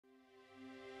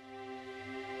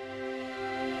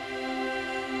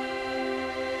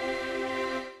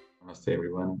Namaste,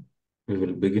 everyone. We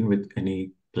will begin with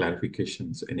any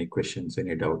clarifications, any questions,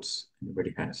 any doubts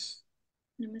anybody has.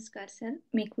 नमस्कार sir,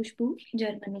 मैं खुशबू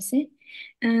Germany से।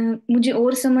 मुझे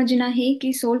और समझना है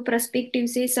कि सोल पर्सपेक्टिव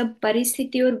से सब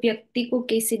परिस्थिति और व्यक्ति को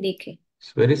कैसे देखें।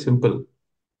 It's very simple.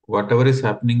 Whatever is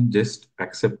happening, just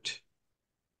accept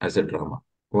as a drama.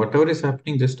 Whatever is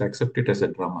happening, just accept it as a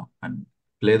drama and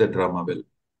play the drama well.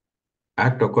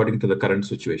 Act according to the current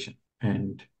situation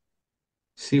and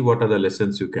see what are the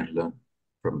lessons you can learn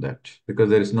from that. Because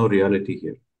there is no reality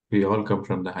here. We all come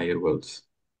from the higher worlds.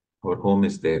 Our home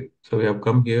is there. So we have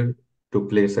come here to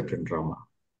play certain drama.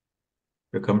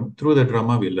 We come through the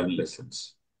drama, we learn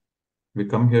lessons. We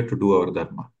come here to do our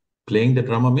dharma. Playing the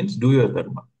drama means do your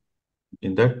dharma.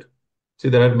 In that, see,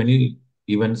 there are many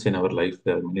events in our life,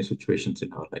 there are many situations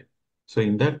in our life. So,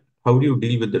 in that, how do you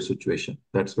deal with the situation?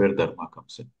 That's where dharma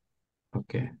comes in.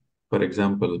 Okay. For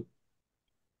example,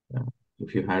 uh,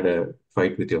 if you had a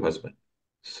fight with your husband,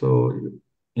 so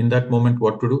in that moment,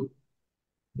 what to do?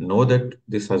 Know that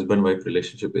this husband wife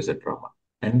relationship is a drama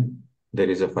and there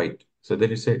is a fight. So then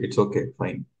you say, it's okay,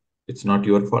 fine. It's not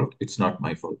your fault, it's not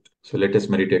my fault. So let us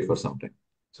meditate for some time.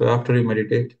 So after you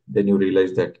meditate, then you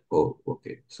realize that, oh,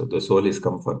 okay, so the soul is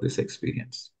come for this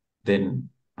experience. Then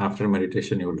after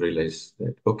meditation, you will realize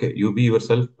that, okay, you be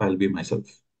yourself, I'll be myself.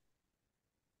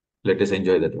 Let us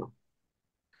enjoy the drama.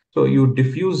 So you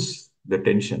diffuse the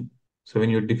tension. So when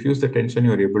you diffuse the tension,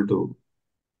 you are able to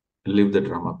live the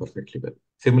drama perfectly well.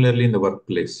 Similarly, in the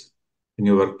workplace, in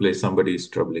your workplace, somebody is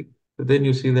troubling. So then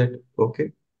you see that,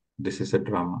 okay, this is a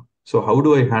drama. So how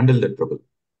do I handle that trouble?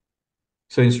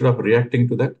 So instead of reacting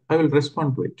to that, I will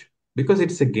respond to it because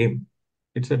it's a game,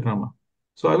 it's a drama.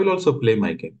 So I will also play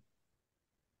my game.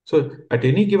 So at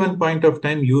any given point of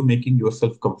time, you making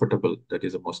yourself comfortable, that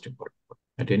is the most important part.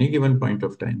 At any given point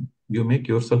of time, you make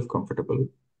yourself comfortable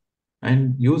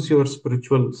and use your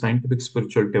scientific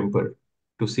spiritual temper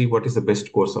to see what is the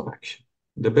best course of action.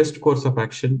 The best course of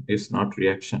action is not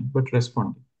reaction, but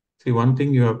responding. See, one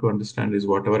thing you have to understand is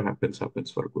whatever happens,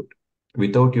 happens for good.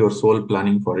 Without your soul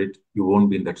planning for it, you won't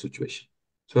be in that situation.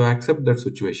 So accept that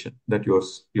situation that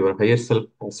your higher self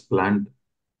has planned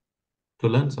to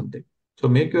learn something. So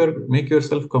make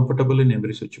yourself comfortable in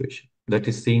every situation. That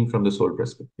is seeing from the soul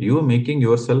perspective. You making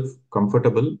yourself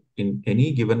comfortable in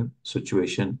any given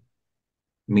situation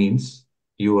means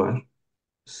you are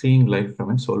seeing life from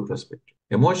a soul perspective.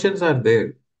 Emotions are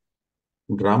there,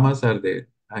 dramas are there.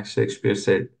 As Shakespeare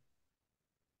said,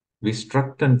 we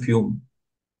struck and fume.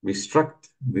 We struck,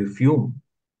 we fume,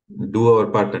 do our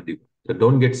part and depart. So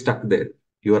don't get stuck there.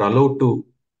 You are allowed to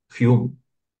fume.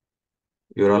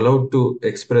 You are allowed to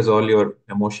express all your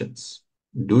emotions.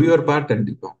 Do your part and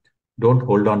depart. Don't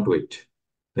hold on to it.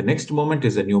 The next moment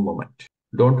is a new moment.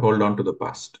 Don't hold on to the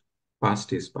past.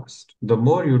 Past is past. The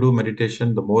more you do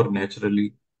meditation, the more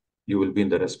naturally you will be in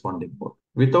the responding mode.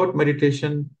 Without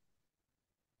meditation,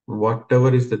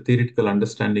 whatever is the theoretical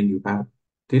understanding you have,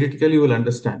 theoretically you will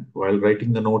understand. While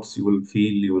writing the notes, you will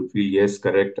feel, yes,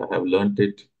 correct, I have learned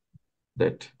it.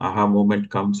 That aha moment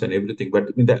comes and everything.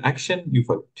 But in the action, you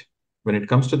forget. When it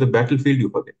comes to the battlefield, you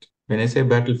forget. When I say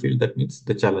battlefield, that means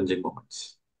the challenging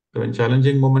moments. So when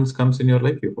challenging moments comes in your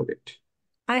life, you forget.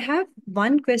 I have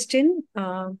one question.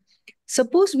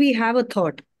 Suppose we have a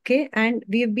thought, okay, and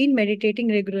we have been meditating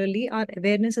regularly, our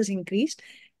awareness has increased,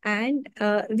 and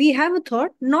we have a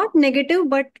thought, not negative,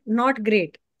 but not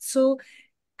great. So,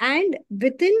 and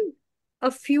within a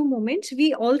few moments,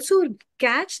 we also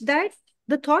catch that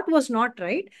the thought was not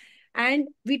right, and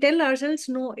we tell ourselves,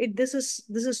 no, this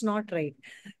is not right.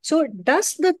 So,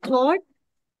 does the thought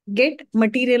get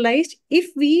materialized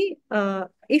if we are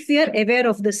aware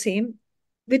of the same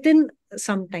within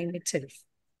some time itself?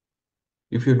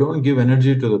 If you don't give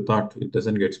energy to the thought, it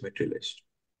doesn't get materialized.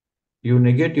 You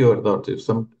negate your thoughts. If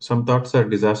some thoughts are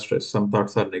disastrous, some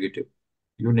thoughts are negative,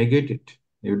 you negate it.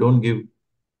 You don't give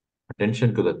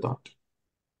attention to the thought.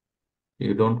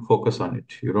 You don't focus on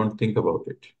it. You don't think about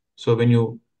it. So when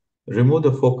you remove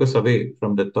the focus away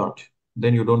from the thought,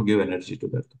 then you don't give energy to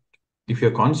that thought. If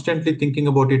you're constantly thinking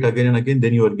about it again and again,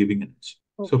 then you are giving energy.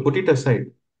 So Okay. put it aside.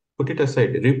 Put it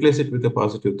aside. Replace it with a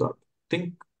positive thought.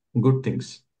 Think good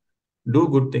things. Do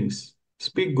good things.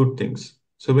 Speak good things.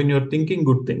 So when you're thinking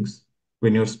good things,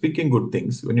 when you're speaking good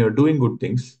things, when you're doing good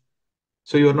things,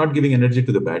 so you're not giving energy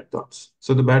to the bad thoughts.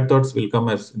 So the bad thoughts will come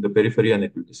as in the periphery and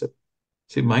it will disappear.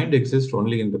 See, mind exists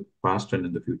only in the past and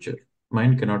in the future.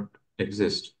 Mind cannot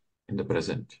exist in the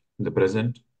present. In the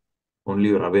present, only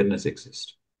your awareness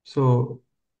exists. So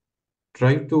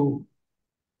try to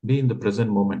be in the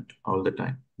present moment all the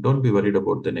time. Don't be worried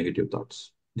about the negative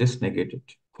thoughts. Just negate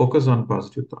it. Focus on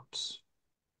positive thoughts.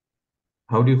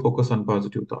 How do you focus on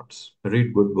positive thoughts?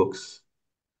 Read good books.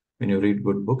 When you read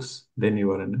good books, then you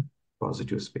are in a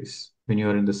positive space. When you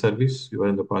are in the service, you are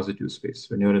in the positive space.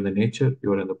 When you are in the nature,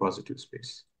 you are in the positive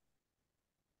space.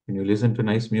 When you listen to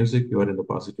nice music, you are in the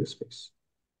positive space.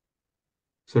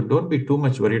 So don't be too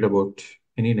much worried about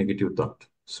any negative thought.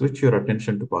 Switch your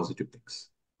attention to positive things.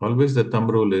 Always the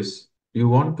thumb rule is you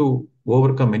want to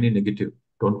overcome any negative,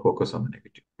 don't focus on the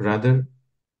negative. Rather,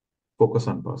 focus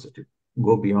on positive.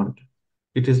 Go beyond.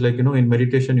 It is like, in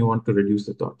meditation, you want to reduce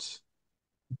the thoughts.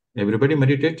 Everybody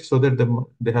meditate so that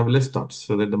they have less thoughts,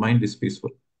 so that the mind is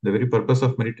peaceful. The very purpose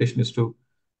of meditation is to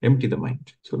empty the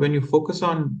mind. So when you focus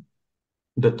on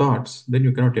the thoughts, then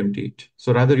you cannot empty it.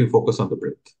 So rather you focus on the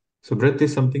breath. So breath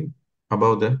is something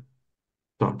above the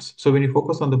thoughts. So when you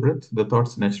focus on the breath, the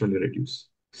thoughts naturally reduce.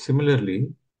 Similarly,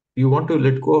 you want to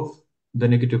let go of the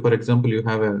negative. For example, you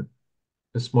have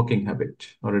a smoking habit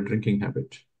or a drinking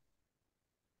habit.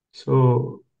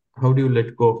 So how do you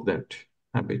let go of that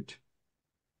habit?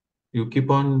 You keep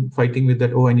on fighting with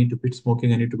that. Oh, I need to quit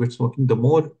smoking. I need to quit smoking. The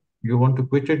more you want to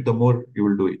quit it, the more you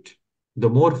will do it. The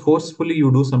more forcefully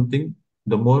you do something,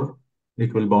 the more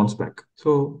it will bounce back.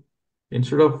 So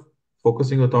instead of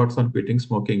focusing your thoughts on quitting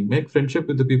smoking, make friendship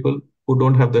with the people who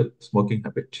don't have the smoking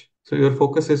habit. So your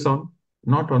focus is on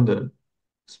not on the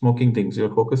smoking things.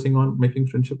 You're focusing on making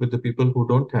friendship with the people who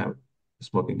don't have a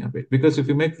smoking habit. Because if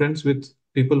you make friends with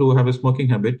people who have a smoking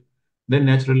habit, then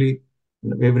naturally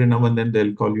every now and then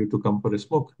they'll call you to come for a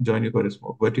smoke, join you for a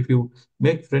smoke. But if you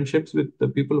make friendships with the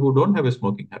people who don't have a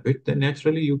smoking habit, then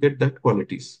naturally you get that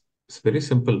qualities. It's very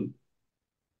simple.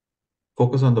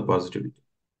 Focus on the positivity.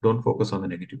 Don't focus on the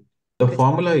negativity. The Okay.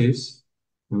 formula is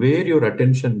where your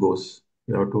attention goes.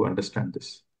 You have to understand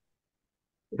this.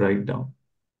 Write down.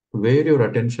 Where your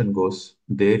attention goes,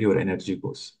 there your energy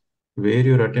goes. Where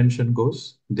your attention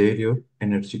goes, there your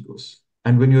energy goes.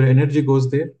 And when your energy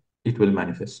goes there, it will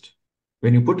manifest.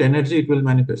 When you put energy, it will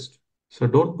manifest. So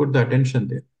don't put the attention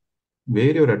there.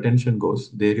 Where your attention goes,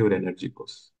 there your energy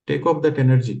goes. Take off that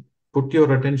energy. Put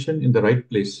your attention in the right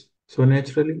place. So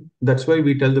naturally, that's why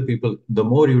we tell the people, the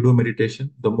more you do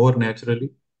meditation, the more naturally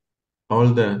all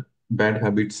the bad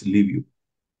habits leave you.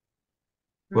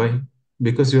 Why?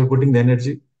 Because you're putting the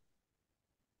energy,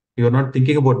 you're not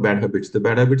thinking about bad habits. The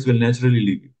bad habits will naturally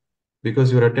leave you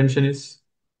because your attention is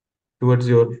towards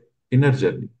your inner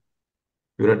journey.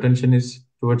 Your attention is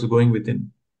towards going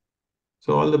within.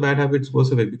 So all the bad habits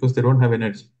goes away because they don't have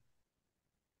energy.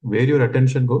 Where your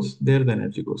attention goes, there the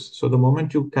energy goes. So the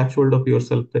moment you catch hold of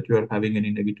yourself that you are having any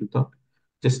negative thought,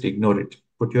 just ignore it.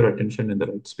 Put your attention in the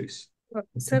right space.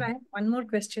 Sir, I have one more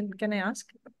question. Can I ask?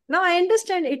 Now I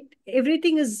understand it.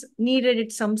 Everything is needed.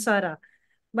 It's samsara,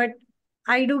 but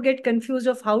I do get confused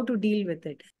of how to deal with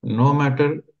it. No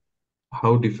matter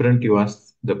how different you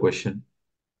ask the question,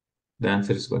 the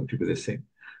answer is going to be the same.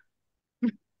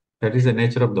 That is the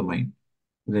nature of the mind.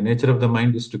 The nature of the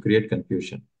mind is to create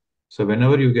confusion. So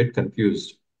whenever you get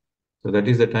confused, so that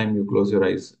is the time you close your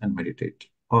eyes and meditate.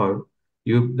 Or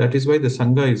that is why the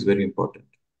Sangha is very important,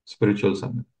 spiritual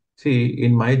Sangha. See,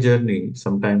 in my journey,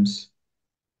 sometimes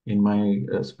in my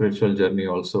spiritual journey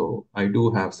also, I do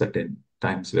have certain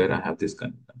times where I have this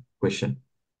kind of question.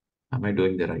 Am I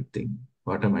doing the right thing?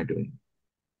 What am I doing?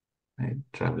 I'm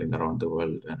traveling around the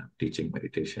world and I'm teaching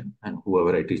meditation. And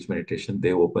whoever I teach meditation,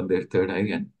 they open their third eye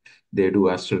and they do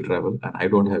astral travel. And I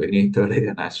don't have any third eye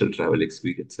and astral travel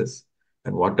experiences.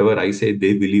 And whatever I say,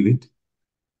 they believe it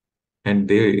and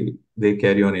they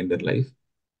carry on in their life.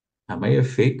 Am I a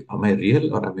fake? Am I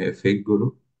real or am I a fake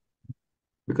guru?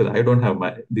 Because I don't have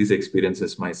these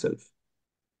experiences myself.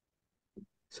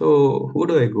 So who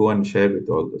do I go and share with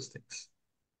all those things?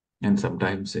 And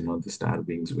sometimes, the star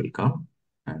beings will come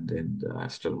and then the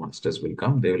astral masters will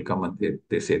come. They will come and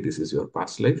they say, this is your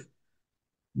past life.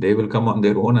 They will come on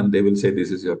their own and they will say,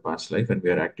 this is your past life. And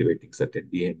we are activating certain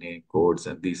DNA codes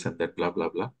and this and that, blah, blah,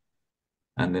 blah.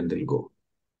 And then they'll go.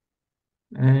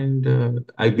 And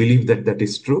I believe that that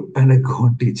is true and I go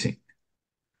on teaching.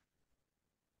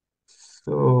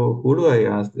 So who do I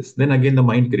ask this? Then again, the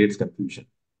mind creates confusion.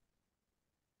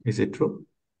 Is it true?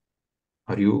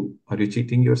 Are you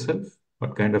cheating yourself?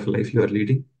 What kind of life you are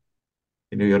leading?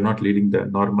 You're not leading the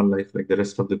normal life like the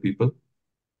rest of the people.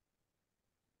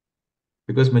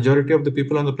 Because majority of the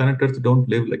people on the planet Earth don't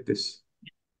live like this.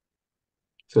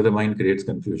 So the mind creates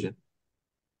confusion.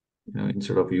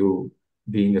 Instead of you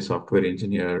being a software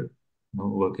engineer,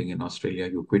 working in Australia,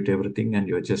 you quit everything and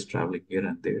you're just traveling here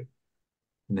and there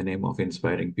in the name of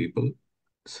inspiring people.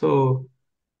 So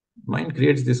mind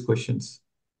creates these questions.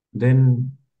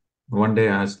 Then one day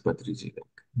I asked Patriji,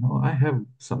 I have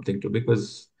something to,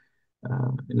 because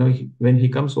When he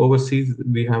comes overseas,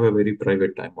 we have a very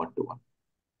private time, one-to-one.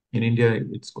 In India,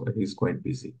 he's quite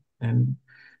busy. And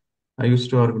I used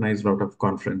to organize a lot of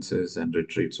conferences and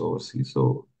retreats overseas.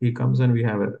 So he comes and we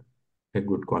have a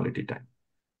good quality time.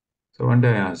 So one day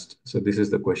I asked, so this is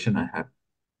the question I have.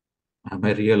 Am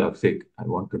I real or fake? I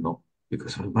want to know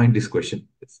because my mind is questioning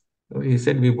this. So he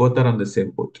said, we both are on the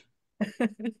same boat.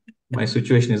 My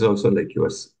situation is also like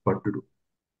yours. What to do?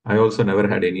 I also never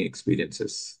had any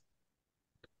experiences.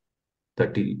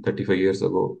 35 years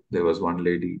ago, there was one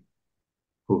lady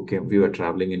who came. We were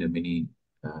traveling in a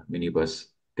minibus,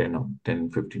 10,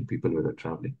 15 people we were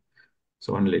traveling.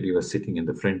 So one lady was sitting in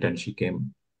the front and she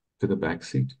came to the back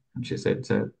seat and she said,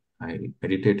 Sir, I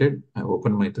meditated, I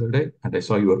opened my third eye and I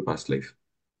saw your past life.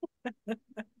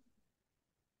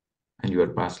 And your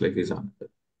past life is on.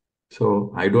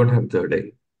 So I don't have third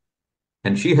eye.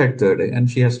 And she had third eye and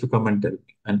she has to come and tell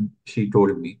me. And she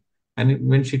told me. And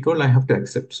when she told, I have to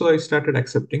accept. So I started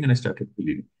accepting and I started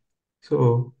believing.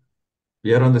 So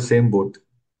we are on the same boat.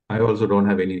 I also don't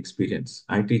have any experience.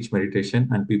 I teach meditation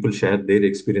and people share their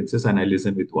experiences and I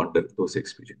listen with wonder those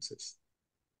experiences.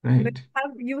 But Right.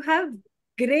 you have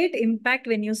great impact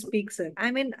when you speak, sir.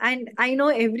 I mean, and I know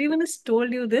everyone has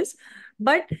told you this,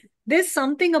 but there's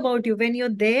something about you when you're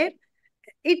there.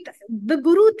 It the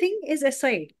guru thing is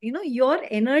aside, your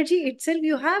energy itself,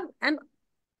 you have an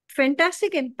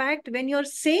fantastic impact when you're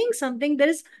saying something. There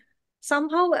is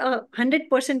somehow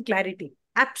 100% clarity,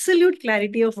 absolute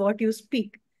clarity of what you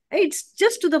speak. It's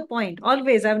just to the point.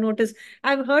 Always, I've noticed.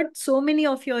 I've heard so many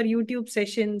of your YouTube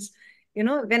sessions.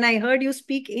 When I heard you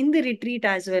speak in the retreat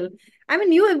as well. I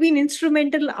mean, you have been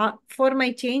instrumental for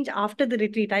my change after the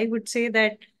retreat. I would say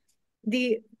that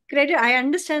the credit, I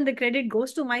understand the credit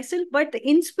goes to myself, but the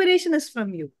inspiration is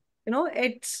from you.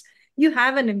 You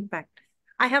have an impact.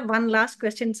 I have one last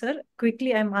question, sir.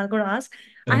 Quickly, I'm going to ask.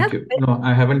 I Thank have, you. No,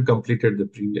 I haven't completed the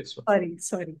previous one.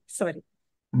 sorry.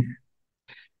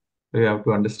 We have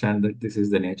to understand that this is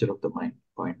the nature of the mind,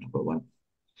 point number one.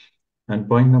 And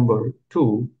point number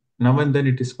two, now and then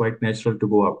it is quite natural to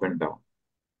go up and down,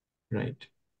 right?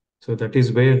 So that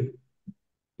is where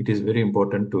it is very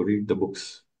important to read the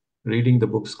books. Reading the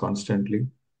books constantly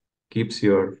keeps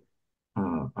your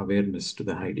awareness to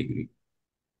the high degree.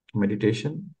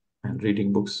 Meditation and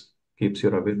reading books keeps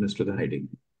your awareness to the high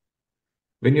degree.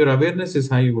 When your awareness is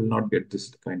high, you will not get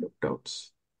this kind of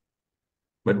doubts.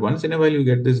 But once in a while you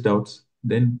get these doubts,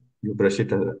 then you brush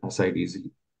it aside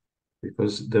easily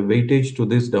because the weightage to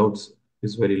these doubts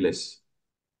is very less.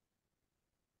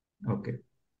 Okay.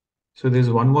 So there's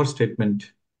one more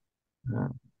statement uh,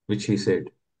 which he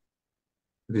said.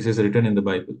 This is written in the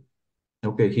Bible.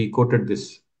 Okay, he quoted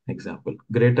this example.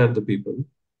 Great are the people.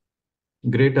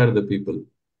 Great are the people.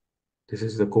 This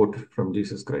is the quote from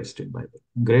Jesus Christ in Bible.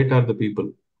 Great are the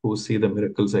people who see the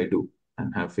miracles I do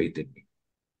and have faith in me.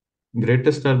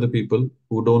 Greatest are the people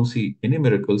who don't see any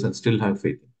miracles and still have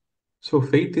faith. So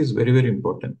faith is very, very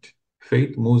important.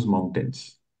 Faith moves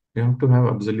mountains. You have to have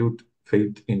absolute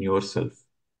faith in yourself.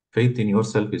 Faith in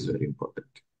yourself is very important.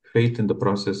 Faith in the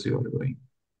process you are going.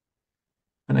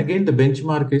 And again, the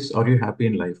benchmark is, are you happy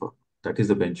in life? Or that is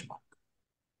the benchmark.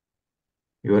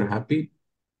 You are happy.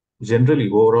 Generally,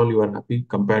 overall, you are happy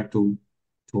compared to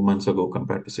 2 months ago,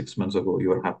 compared to 6 months ago,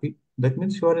 you are happy. That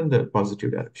means you are in the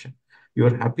positive direction.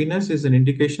 Your happiness is an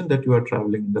indication that you are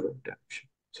traveling in the right direction.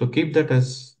 So keep that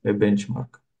as a benchmark.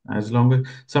 As long as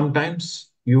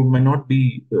sometimes you may not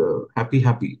be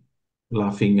happy,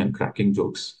 laughing and cracking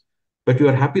jokes, but you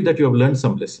are happy that you have learned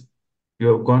some lesson.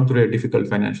 You have gone through a difficult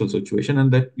financial situation,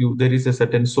 and that there is a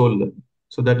certain soul learning.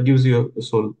 So that gives you a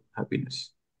soul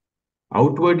happiness.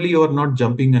 Outwardly, you are not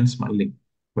jumping and smiling,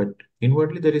 but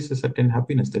inwardly there is a certain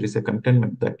happiness. There is a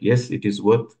contentment that yes, it is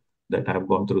worth that I have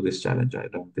gone through this challenge. I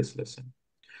learned this lesson.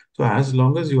 So as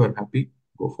long as you are happy,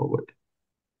 go forward.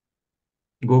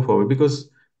 Go forward because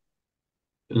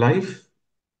life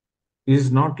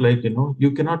is not like,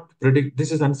 you cannot predict.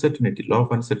 This is uncertainty, law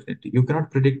of uncertainty. You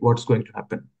cannot predict what's going to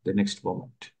happen the next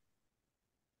moment.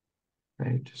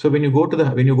 Right. So when you go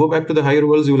back to the higher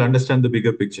worlds, you will understand the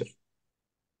bigger picture.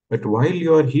 But while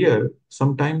you are here,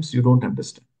 sometimes you don't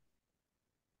understand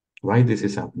why this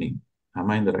is happening.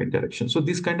 Am I in the right direction? So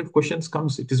these kind of questions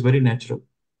comes. It is very natural.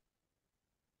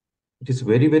 It is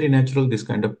very, very natural. This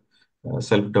kind of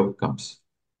self-doubt comes.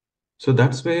 So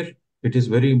that's where it is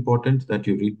very important that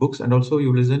you read books and also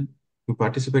you listen, you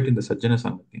participate in the Sajjana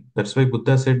Sangati. That's why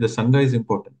Buddha said the Sangha is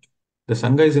important. The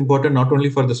Sangha is important not only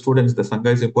for the students, the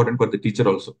Sangha is important for the teacher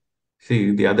also.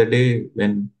 See, the other day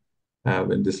when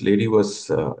this lady was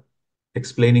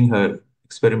explaining her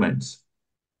experiments,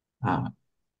 uh,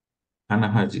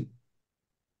 Anahaji,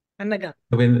 Anaga.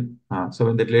 So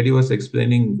when that lady was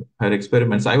explaining her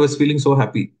experiments, I was feeling so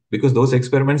happy because those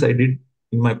experiments I did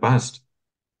in my past,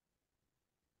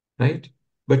 right?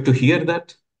 But to hear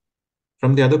that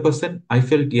from the other person, I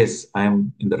felt, yes, I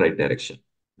am in the right direction.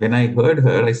 When I heard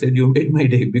her, I said, you made my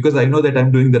day because I know that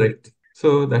I'm doing the right thing.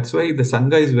 So that's why the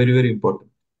Sangha is very, very important.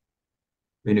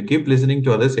 When you keep listening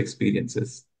to others'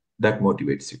 experiences, that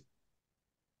motivates you.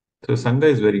 So Sangha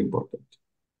is very important.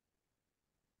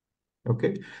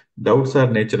 Okay. Doubts are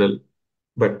natural,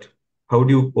 but how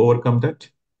do you overcome that?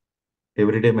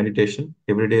 Everyday meditation,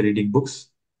 everyday reading books,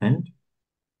 and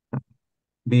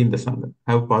be in the Sangha.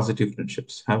 Have positive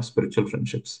friendships, have spiritual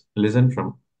friendships, listen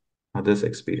from others'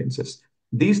 experiences.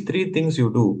 These three things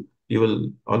you do, you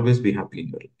will always be happy in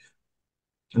your life.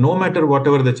 No matter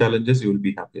whatever the challenges, you will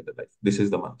be happy in the life. This is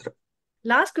the mantra.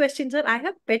 Last question, sir. I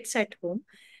have pets at home,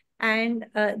 and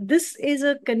this is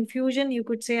a confusion you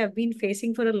could say I've been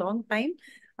facing for a long time.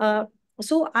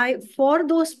 So for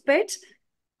those pets,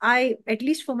 at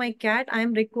least for my cat, I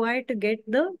am required to get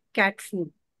the cat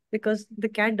food because the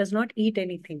cat does not eat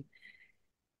anything.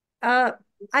 Uh,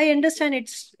 I understand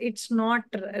it's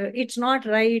not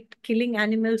right killing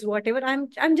animals, whatever.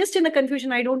 I'm just in a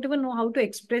confusion. I don't even know how to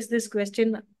express this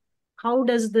question. How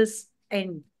does this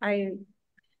end? You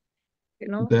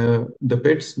know. The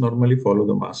pets normally follow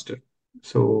the master.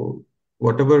 So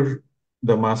whatever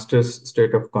the master's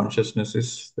state of consciousness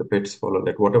is, the pets follow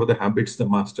that. Whatever the habits the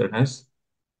master has,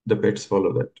 the pets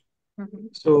follow that. Mhm.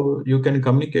 So you can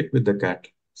communicate with the cat,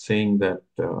 saying that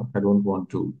I don't want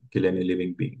to kill any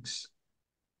living beings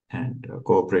and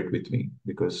cooperate with me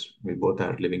because we both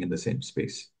are living in the same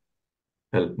space.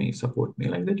 Help me, support me.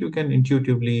 Like that, you can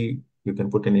intuitively you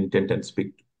can put an intent and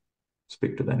speak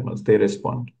to the animals. They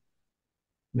respond.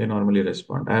 They normally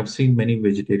respond. I have seen many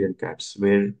vegetarian cats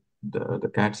where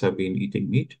the cats have been eating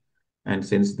meat, and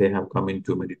since they have come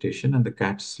into meditation, and the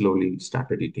cats slowly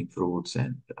started eating fruits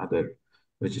and other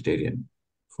vegetarian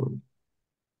food.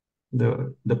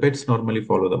 The pets normally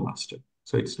follow the master,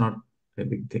 so it's not a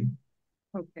big thing.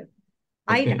 Okay.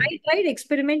 Okay, I tried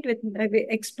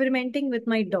experimenting with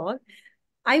my dog.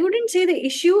 I wouldn't say the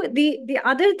issue. The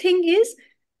other thing is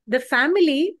the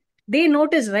family, they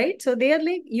notice, right? So they are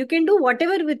like, you can do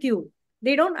whatever with you.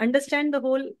 They don't understand the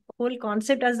whole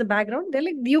concept as the background. They're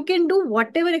like, you can do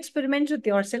whatever experiments with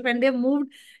yourself, and they've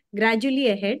moved gradually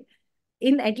ahead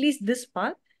in at least this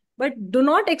path. But do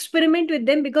not experiment with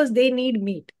them because they need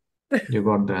meat. you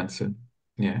got the answer.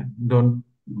 Yeah, don't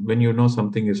when you know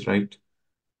something is right,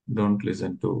 don't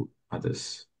listen to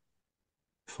others.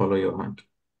 Follow your heart.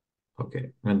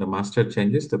 Okay, when the master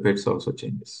changes, the pets also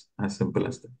changes. As simple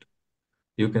as that.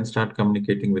 You can start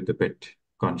communicating with the pet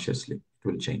consciously. It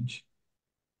will change.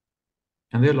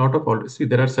 And there are a lot of see,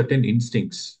 there are certain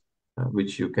instincts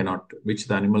which you cannot, which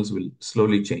the animals will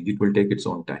slowly change. It will take its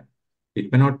own time.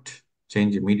 It may not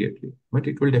change immediately, but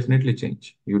it will definitely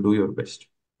change. You do your best.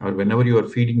 Or whenever you are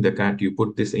feeding the cat, you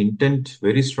put this intent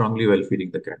very strongly while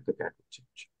feeding the cat will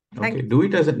change. Thank Okay, you. do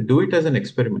it as an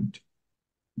experiment.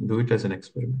 Do it as an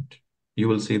experiment. You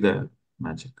will see the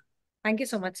magic. Thank you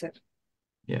so much, sir.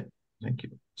 Yeah, thank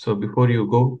you. So before you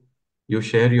go, you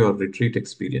share your retreat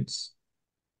experience.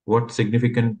 What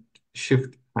significant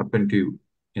shift happened to you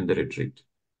in the retreat?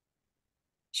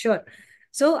 Sure.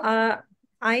 So,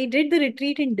 I did the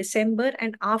retreat in December,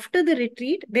 and after the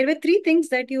retreat, there were three things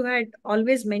that you had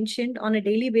always mentioned on a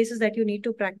daily basis that you need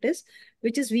to practice,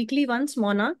 which is weekly once,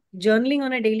 Mona, journaling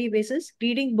on a daily basis,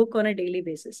 reading book on a daily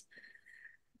basis.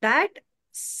 That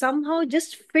somehow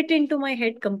just fit into my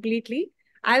head completely.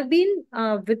 I've been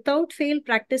without fail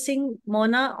practicing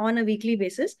Mona on a weekly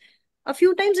basis. A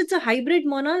few times it's a hybrid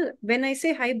Mona. When I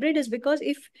say hybrid is because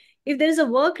if there is a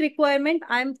work requirement,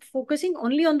 I'm focusing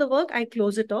only on the work, I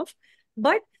close it off.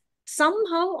 But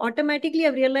somehow automatically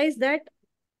I've realized that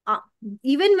uh,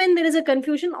 even when there is a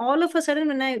confusion, all of a sudden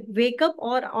when I wake up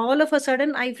or all of a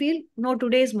sudden I feel, no,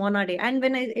 today is Mona day. And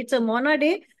when it's a Mona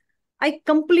day, I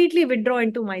completely withdraw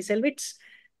into myself. It's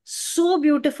so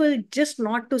beautiful just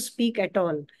not to speak at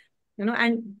all.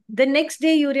 And the next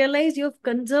day you realize you've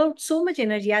conserved so much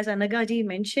energy, as Anagaji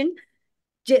mentioned.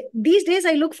 These days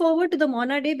I look forward to the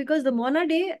Mona day because the Mona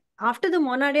day, after the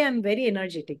Mona day, I'm very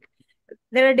energetic.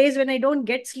 There are days when I don't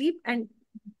get sleep, and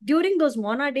during those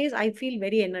Mona days, I feel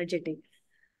very energetic.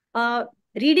 uh,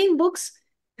 Reading books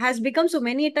has become so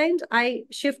many times. I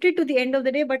shifted to the end of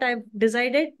the day, but I've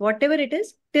decided whatever it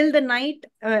is, till the night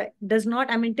does not,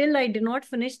 I mean, till I do not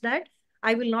finish that,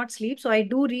 I will not sleep. So I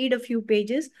do read a few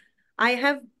pages. I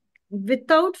have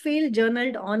without fail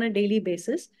journaled on a daily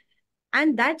basis.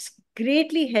 And that's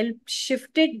greatly helped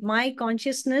shifted my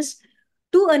consciousness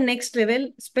to a next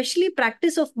level, especially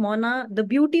practice of Mona. The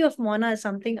beauty of Mona is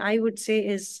something I would say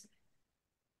is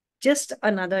just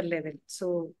another level.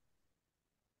 So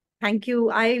thank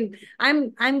you. I'm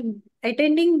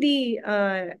attending the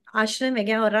ashram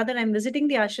again, or rather, I'm visiting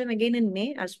the ashram again in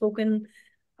May. I've spoken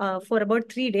for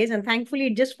about 3 days, and thankfully,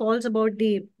 it just falls about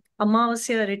the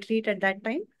Amavasya retreat at that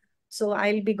time. So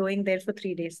I'll be going there for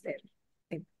 3 days there.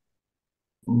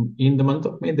 In the month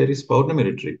of May, there is Paurnami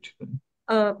retreat.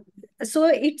 Uh, so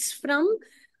it's from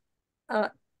uh,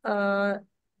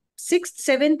 6th,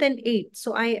 7th, and 8th.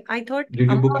 So I thought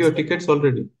Did you book your Amavasya. tickets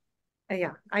already?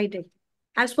 Yeah, I did.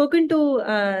 I've spoken to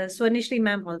Swanishri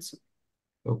ma'am also.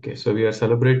 Okay, so we are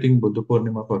celebrating Buddha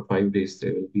Purnima for 5 days.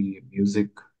 There will be music,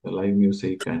 live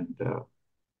music, and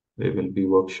there will be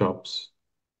workshops,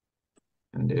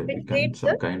 and there will Which be date, sir?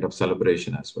 some kind of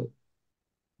celebration as well.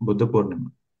 Buddha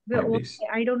Purnima, 5 days.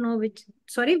 I don't know which.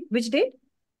 Sorry, which date?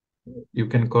 You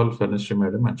can call Farnashri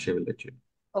Madam and she will let you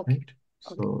know, Okay. right?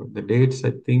 So the dates,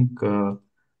 I think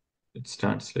it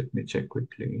starts, let me check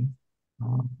quickly.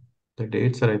 The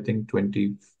dates are, I think,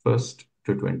 21st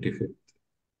to 25th.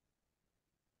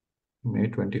 May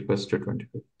 21st to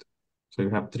 25th. So you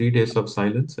have 3 days of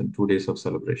silence and 2 days of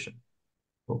celebration.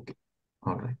 Okay.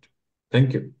 All right.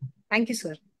 Thank you. Thank you,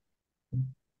 sir.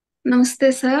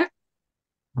 Namaste, sir.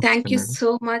 Thank Namaste, you madam.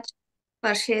 so much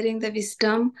for sharing the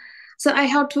wisdom. So I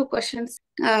have two questions.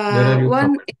 Where are you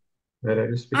One, from? Where are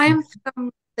you I speaking? am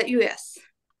from the US.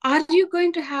 Are you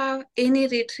going to have any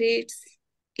retreats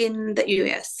in the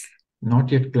US?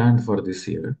 Not yet planned for this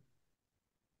year.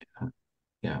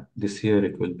 Yeah, this year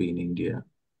it will be in India.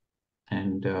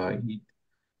 And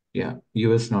yeah,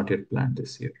 US not yet planned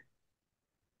this year.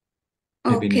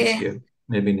 Maybe next Okay, year.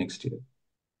 Maybe next year.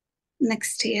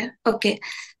 next year. Okay.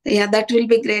 Yeah, that will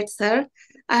be great, sir.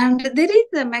 And there is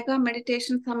a mega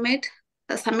meditation summit.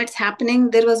 Summits happening.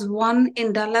 There was one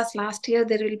in Dallas last year.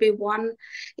 There will be one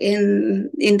in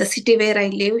the city where I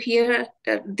live here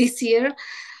this year.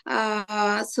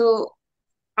 So,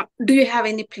 do you have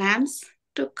any plans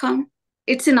to come?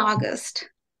 It's in August.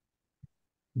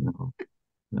 No,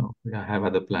 no. I have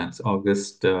other plans.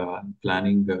 August, I'm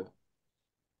planning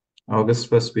August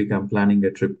first week. I'm planning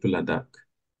a trip to Ladakh,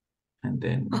 and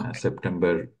then Okay.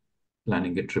 September,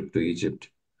 planning a trip to Egypt.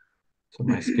 So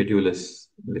my schedule is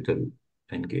little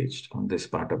engaged on this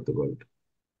part of the world.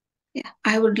 Yeah,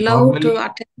 I would love to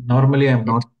attend. Normally, I'm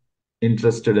not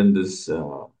interested in this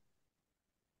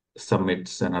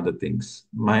summits and other things.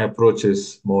 My approach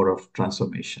is more of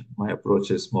transformation. My approach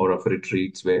is more of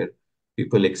retreats where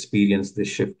people experience the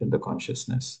shift in the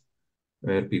consciousness,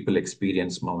 where people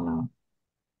experience mauna,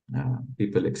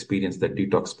 people experience the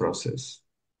detox process,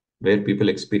 where people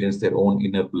experience their own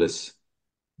inner bliss.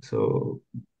 So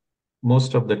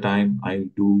most of the time, I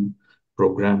do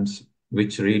programs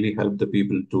which really help the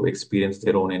people to experience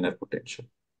their own inner potential.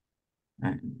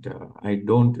 And I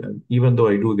don't, even though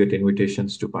I do get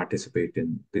invitations to participate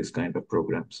in these kind of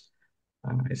programs,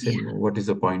 I said, Yeah, what is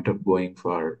the point of going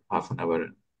for half an hour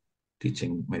and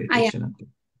teaching meditation? And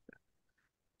things?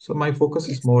 So my focus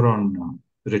is yes. more on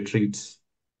retreats,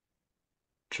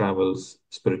 travels,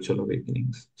 spiritual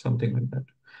awakenings, something like that.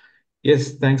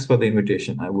 Yes, thanks for the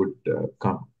invitation. I would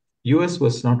come. US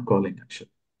was not calling actually.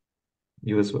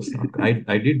 US was not.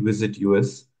 I did visit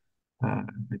US. I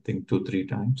think 2 3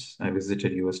 times. I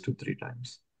visited US 2 3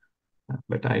 times.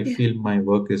 But I Yeah. feel my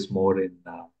work is more in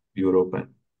Europe and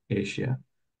Asia.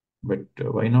 But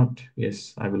why not?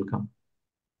 Yes, I will come.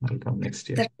 I'll come next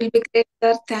year. That will be great,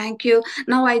 sir. Thank you.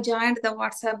 Now I joined the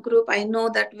WhatsApp group. I know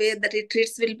that where the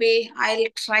retreats will be. I'll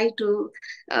try to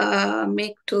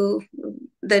make to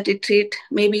the retreat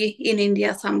maybe in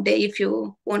India someday if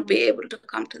you won't be able to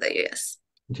come to the US.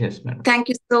 Yes, madam. Thank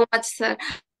you so much, sir.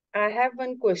 I have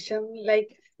one question.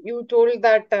 Like you told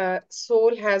that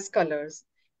soul has colors.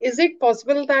 Is it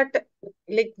possible that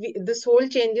the soul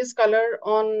changes color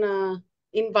on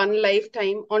in one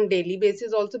lifetime on daily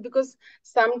basis also? Because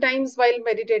sometimes while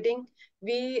meditating,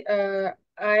 we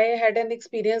I had an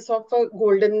experience of a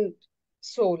golden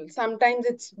soul. Sometimes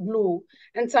it's blue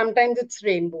and sometimes it's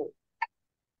rainbow.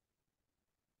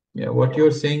 Yeah, what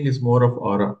you're saying is more of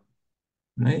aura,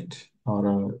 right?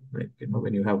 Aura, like,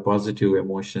 when you have positive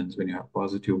emotions, when you have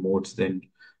positive moods, then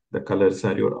the colors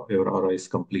are your aura is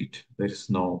complete. There is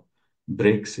no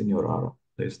breaks in your aura.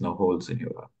 There is no holes in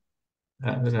your aura.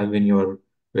 And when you're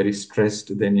very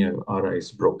stressed, then your aura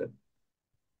is broken.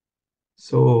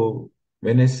 So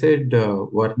when I said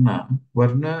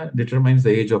Varna determines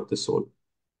the age of the soul.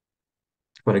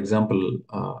 For example,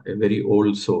 a very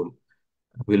old soul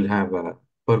will have a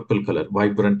purple color,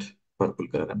 vibrant purple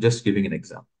color. I'm just giving an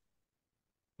example.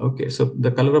 Okay, so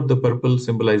the color of the purple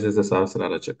symbolizes the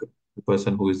Sahasrara Chakra, the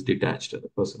person who is detached, the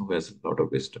person who has a lot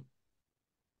of wisdom.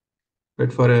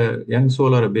 But for a young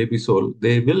soul or a baby soul,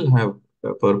 they will have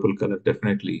a purple color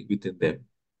definitely within them,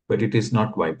 but it is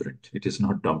not vibrant, it is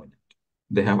not dominant.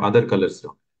 They have other colors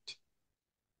dominant.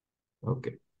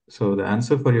 Okay, so the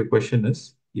answer for your question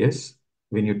is yes.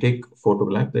 When you take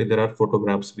photograph, there are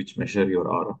photographs which measure your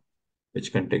aura,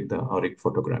 which can take the auric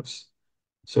photographs.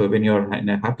 So when you're in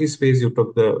a happy space, you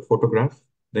took the photograph,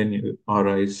 then your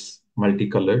aura is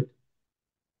multicolored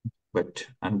but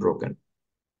unbroken.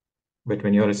 But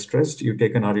when you're stressed, you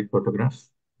take an auric photograph,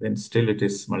 then still it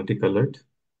is multicolored,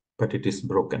 but it is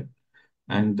broken.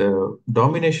 And the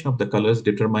domination of the colors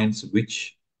determines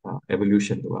which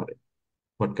evolution you are in,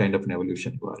 what kind of an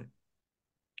evolution you are in.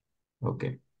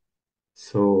 Okay.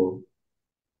 So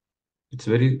it's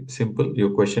very simple. Your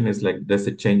question is like, does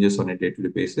it changes on a day-to-day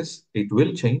basis? It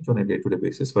will change on a day-to-day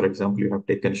basis. For example, you have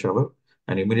taken shower,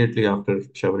 and immediately after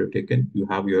shower you've taken, you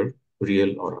have your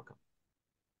real aura.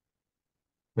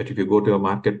 But if you go to a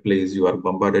marketplace, you are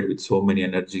bombarded with so many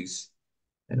energies.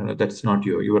 That's not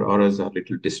your auras are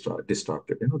little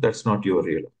distorted. That's not your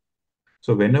real.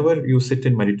 So whenever you sit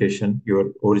in meditation,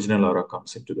 your original aura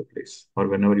comes into the place. Or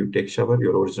whenever you take shower,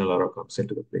 your original aura comes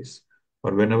into the place.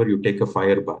 Or whenever you take a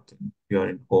fire bath, you are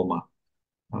in coma,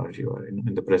 or you are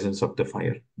in the presence of the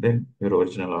fire, then your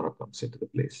original aura comes into the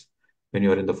place. When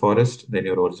you are in the forest, then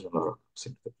your original aura comes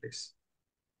into the place.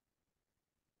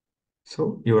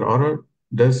 So your aura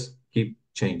does keep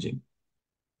changing.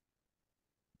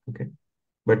 Okay.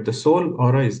 But the soul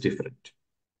aura is different.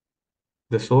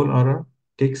 The soul aura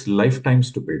takes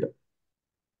lifetimes to build up.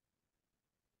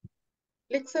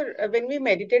 Like, sir, when we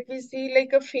meditate, we see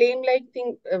like a flame-like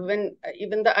thing when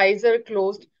even the eyes are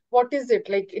closed. What is it?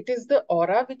 Like, it is the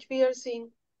aura which we are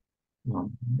seeing. No,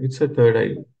 it's a third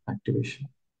eye activation.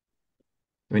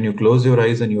 When you close your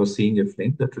eyes and you're seeing a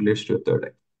flame, that relates to a third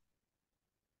eye.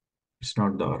 It's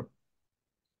not the aura.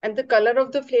 And the color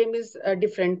of the flame is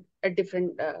different at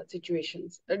different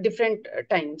situations, different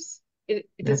times. It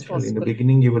is Naturally, in the possible.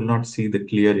 beginning, you will not see the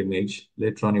clear image.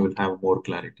 Later on, you will have more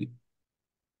clarity.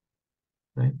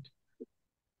 Right?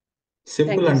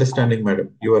 Simple Thank you, sir. understanding,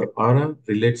 madam. Your aura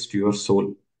relates to your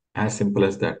soul. As simple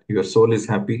as that. Your soul is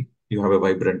happy, you have a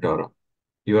vibrant aura.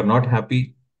 You are not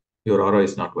happy, your aura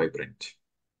is not vibrant.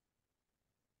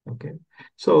 Okay.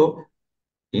 So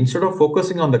instead of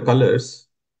focusing on the colors,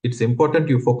 it's important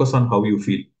you focus on how you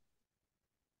feel.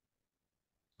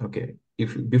 Okay.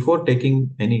 If before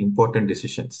taking any important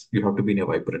decisions, you have to be in a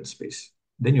vibrant space.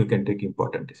 Then you can take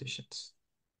important decisions.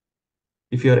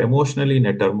 If you are emotionally in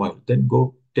a turmoil, then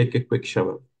go take a quick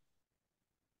shower.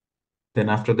 Then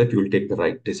after that, you will take the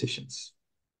right decisions.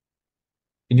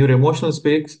 In your emotional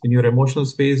space,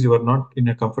 you are not in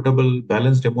a comfortable,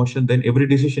 balanced emotion, then every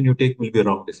decision you take will be a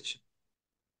wrong decision.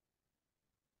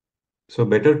 So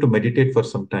better to meditate for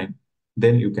some time,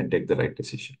 then you can take the right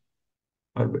decision.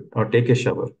 Or take a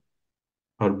shower,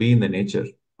 or be in the nature,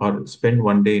 or spend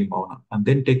one day in Mauna, and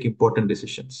then take important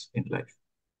decisions in life.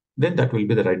 Then that will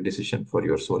be the right decision for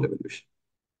your soul evolution.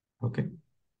 Okay.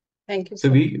 Thank you, So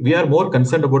sir. we are more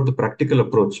concerned about the practical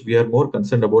approach. We are more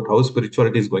concerned about how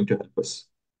spirituality is going to help us.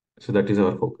 So that is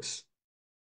our focus.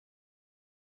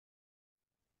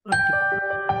 Okay.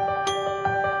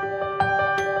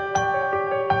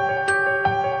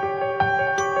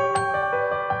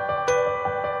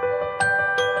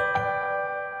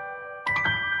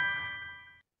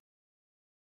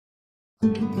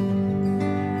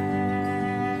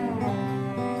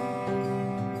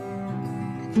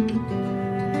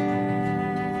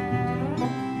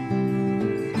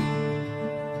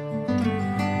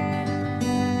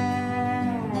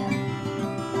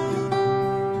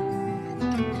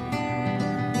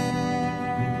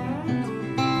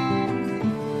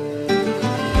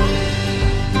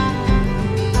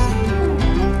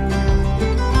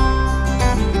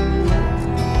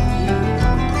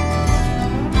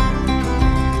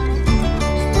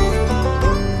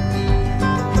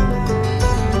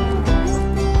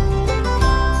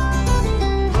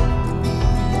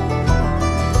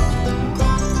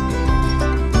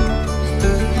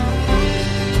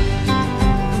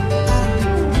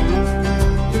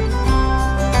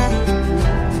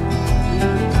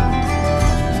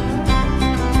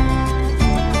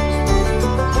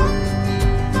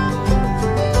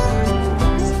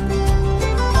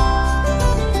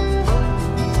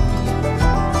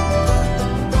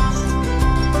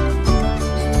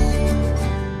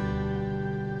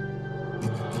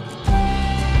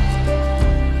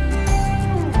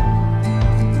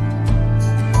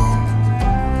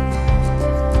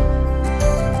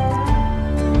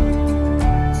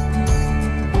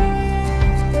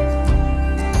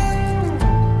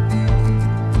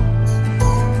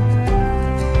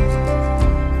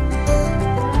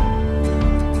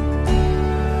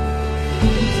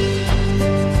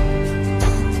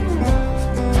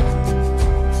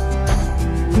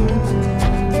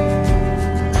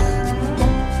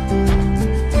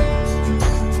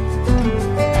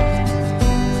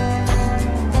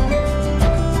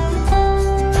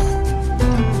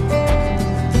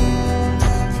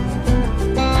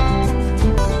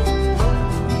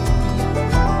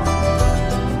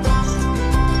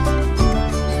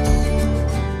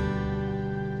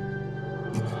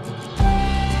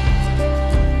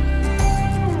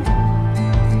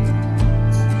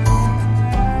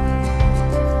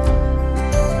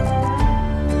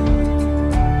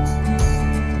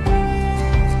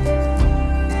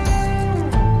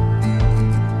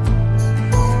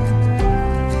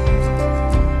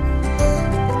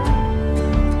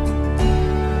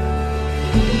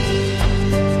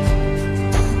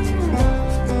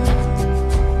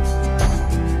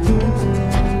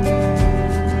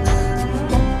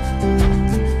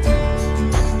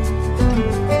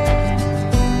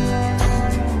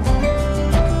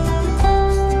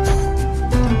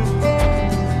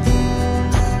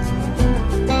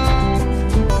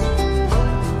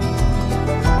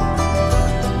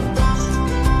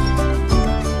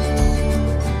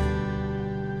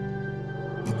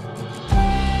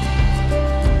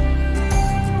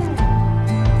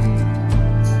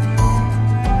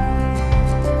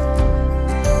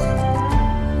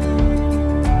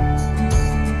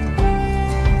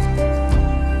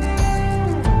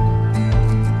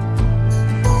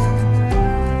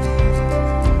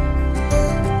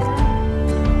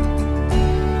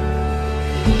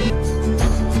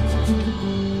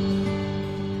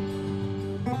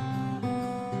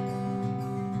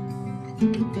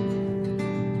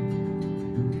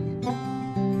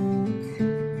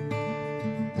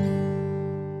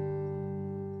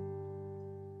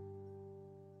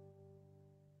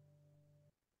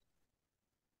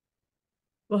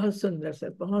 बहुत सुंदर sir,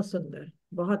 बहुत सुंदर।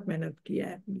 बहुत मेहनत किया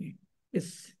है आपने इस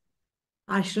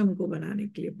आश्रम को बनाने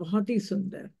के लिए, बहुत ही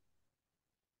सुंदर।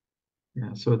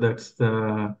 Yeah, so that's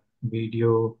the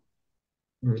video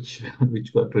which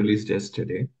which got released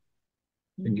yesterday.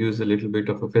 It gives a little bit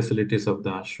of a facilities of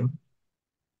the ashram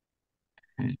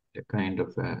and a kind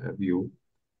of a view.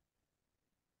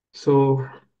 So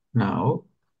now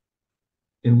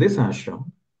in this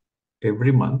ashram,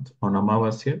 every month on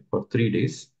Amavasya for 3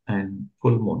 days and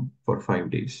full moon for 5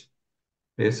 days,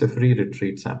 there's a free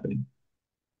retreats happening.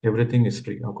 Everything is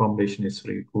free. Accommodation is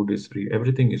free. Food is free.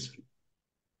 Everything is free.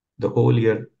 The whole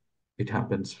year it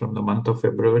happens from the month of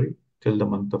February till the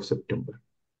month of September.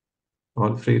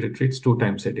 All free retreats 2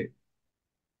 times a day.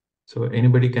 So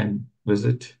anybody can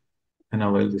visit and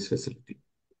avail this facility.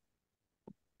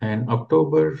 And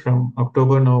October, from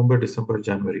October, November, December,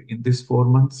 January, in these 4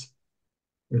 months,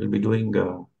 we'll be doing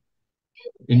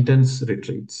intense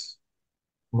retreats,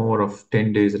 more of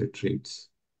 10 days retreats.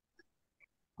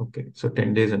 Okay, so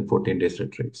 10 days and 14 days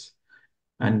retreats.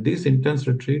 And these intense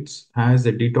retreats has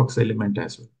a detox element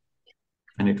as well.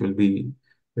 And there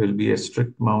will be a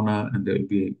strict mauna and there will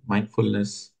be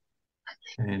mindfulness.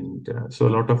 And so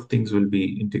a lot of things will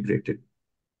be integrated.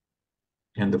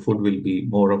 And the food will be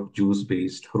more of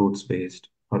juice-based, fruits-based,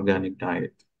 organic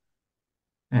diet.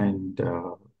 And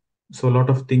so a lot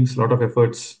of things, a lot of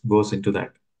efforts goes into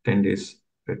that 10 days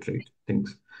retreat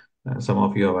things. Some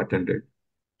of you have attended.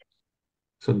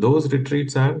 So those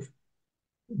retreats are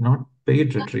not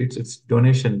paid retreats, it's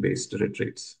donation-based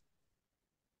retreats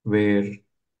where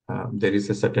there is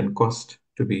a certain cost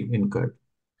to be incurred.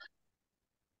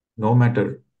 No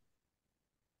matter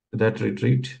that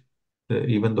retreat,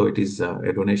 even though it is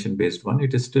a donation-based one,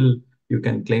 it is still, you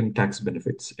can claim tax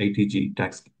benefits, ATG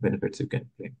tax benefits you can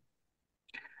claim.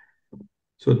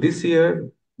 So this year,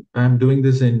 I'm doing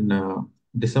this in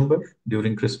December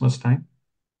during Christmas time,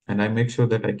 and I make sure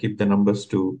that I keep the numbers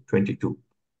to 22,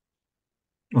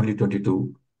 only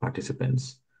 22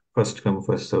 participants, first come,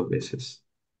 first serve basis.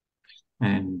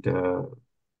 And the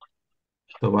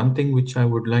one thing which I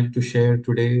would like to share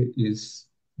today is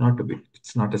not a bit,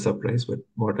 it's not a surprise, but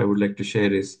what I would like to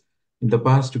share is in the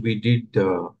past we did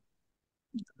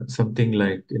something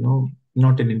like,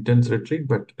 not an intense retreat,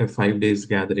 but a 5 days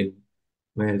gathering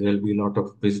where there will be a lot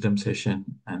of wisdom session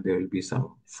and there will be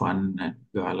some fun and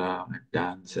gala and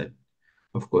dance and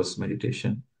of course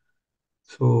meditation.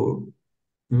 So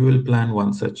we will plan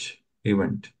one such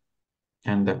event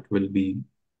and that will be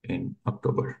in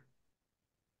October.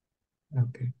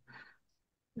 Okay.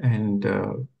 And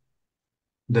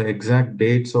the exact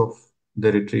dates of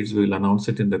the retreats, we will announce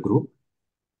it in the group.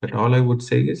 But all I would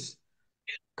say is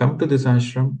come to this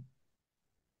ashram.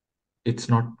 It's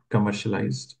not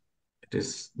commercialized. It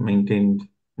is maintained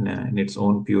in its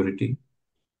own purity.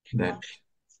 That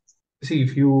see,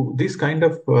 if you these kind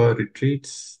of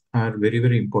retreats are very,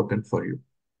 very important for you.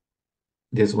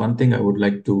 There's one thing I would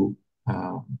like to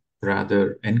uh,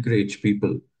 rather encourage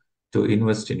people to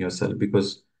invest in yourself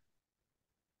because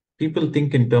people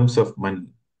think in terms of money,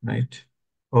 right?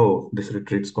 Oh, this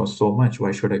retreats cost so much.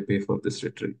 Why should I pay for this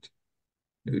retreat?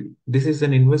 This is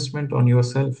an investment on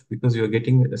yourself because you're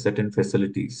getting certain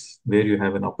facilities where you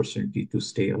have an opportunity to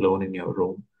stay alone in your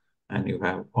room and you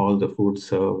have all the food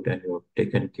served and you're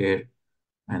taken care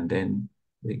and then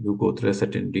you go through a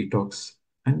certain detox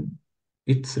and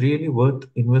it's really worth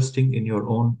investing in your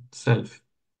own self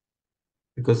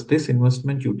because this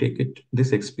investment you take it,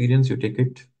 this experience you take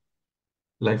it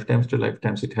lifetimes to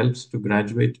lifetimes. It helps to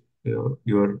graduate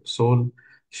your soul,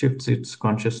 shifts its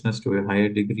consciousness to a higher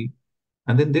degree,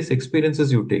 and then these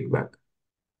experiences you take back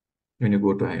when you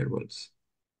go to higher worlds.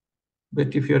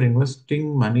 But if you're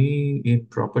investing money in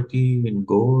property, in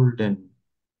gold, and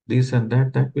this and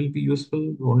that, that will be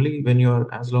useful only when you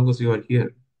are, as long as you are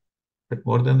here. But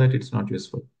more than that, it's not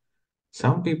useful.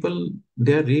 Some people,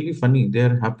 they are really funny. They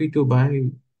are happy to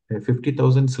buy a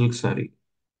 50,000 silk sari.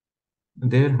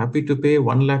 They are happy to pay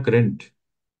 1 lakh rent.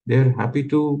 They are happy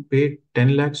to pay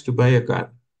 10 lakhs to buy a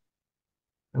car.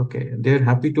 Okay. They are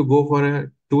happy to go for a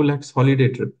 2 lakhs holiday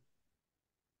trip.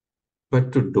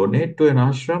 But to donate to an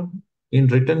ashram, in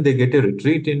return, they get a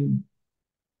retreat to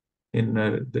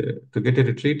get a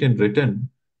retreat in return,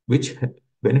 which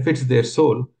benefits their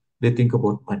soul. They think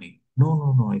about money. No,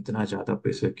 no, no. Itna jada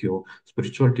paisa kyun?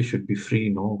 Spirituality should be free.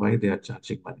 No, why they are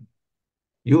charging money?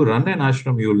 You run an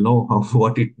ashram, you'll know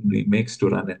what it makes to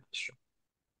run an ashram.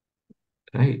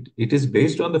 Right? It is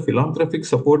based on the philanthropic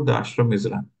support the ashram is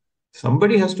run.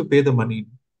 Somebody has to pay the money.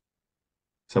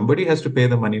 Somebody has to pay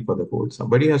the money for the food.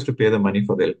 Somebody has to pay the money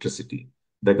for the electricity.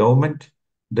 The government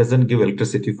doesn't give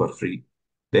electricity for free.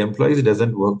 The employees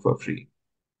doesn't work for free.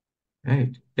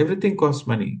 Right? Everything costs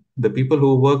money. The people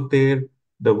who work there,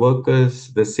 the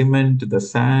workers, the cement, the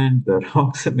sand, the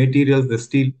rocks, the materials, the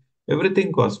steel,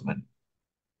 everything costs money.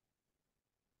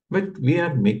 But we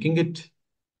are making it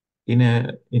in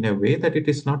a way that it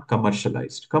is not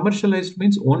commercialized. Commercialized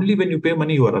means only when you pay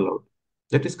money you are allowed.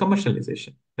 That is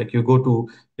commercialization. Like you go to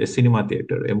a cinema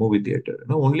theater, a movie theater.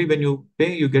 No, only when you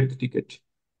pay you get the ticket.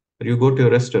 Or you go to a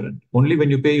restaurant. Only when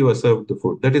you pay you are served the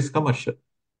food. That is commercial.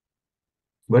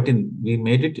 But we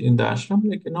made it in the ashram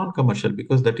like a non-commercial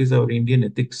because that is our Indian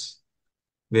ethics,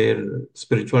 where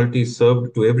spirituality is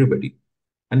served to everybody.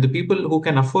 And the people who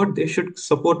can afford, they should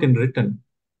support in return.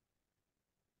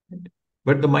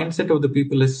 But the mindset of the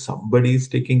people is somebody is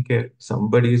taking care,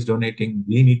 somebody is donating,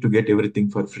 we need to get everything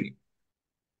for free.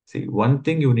 See, one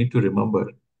thing you need to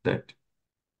remember that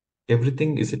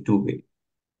everything is a two-way.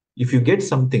 If you get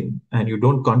something and you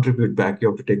don't contribute back, you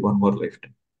have to take one more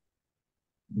lifetime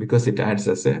because it adds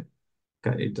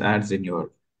in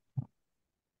your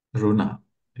runa,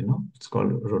 it's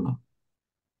called runa.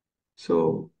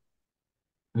 So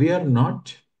we are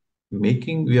not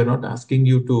asking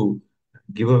you to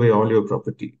give away all your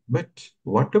property, but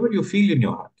whatever you feel in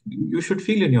your heart, you should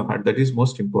feel in your heart. That is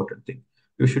most important thing.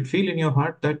 You should feel in your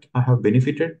heart that I have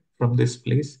benefited from this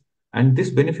place, and this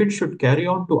benefit should carry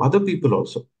on to other people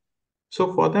also.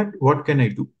 So for that, what can I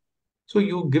do? So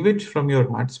you give it from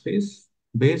your heart space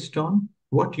based on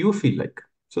what you feel like.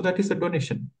 So that is a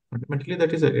donation. Fundamentally,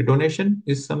 that is a donation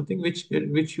is something which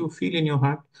you feel in your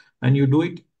heart and you do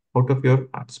it out of your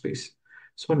heart space.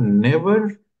 So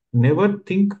never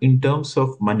think in terms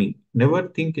of money. Never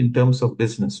think in terms of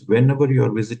business. Whenever you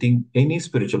are visiting any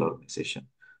spiritual organization,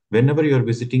 whenever you are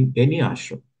visiting any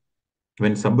ashram,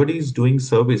 when somebody is doing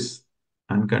service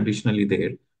unconditionally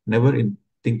there,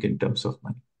 think in terms of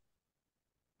money.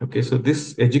 Okay, so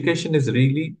this education is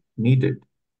really needed,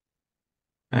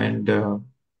 and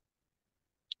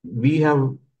we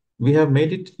have we have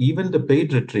made it even the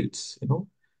paid retreats.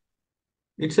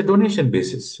 It's a donation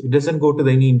basis. It doesn't go to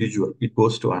any individual. It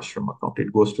goes to ashram account.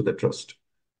 It goes to the trust.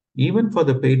 Even for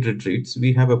the paid retreats,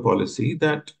 we have a policy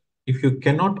that if you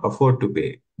cannot afford to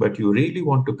pay, but you really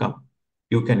want to come,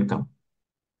 you can come.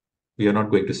 We are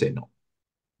not going to say no.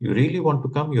 You really want to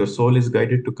come. Your soul is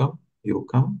guided to come. You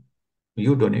come.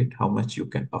 You donate how much you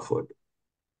can afford.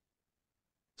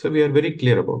 So we are very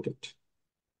clear about it.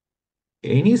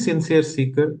 Any sincere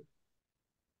seeker,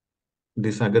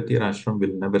 this Agathiyar ashram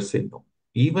will never say no.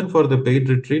 Even for the paid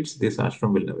retreats, this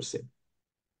ashram will never say no,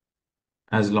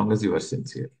 as long as you are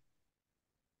sincere,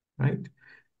 right?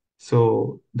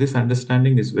 So this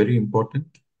understanding is very important.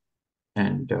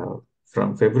 And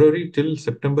from February till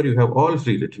September, you have all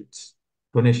free retreats,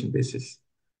 donation basis,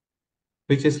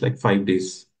 which is like 5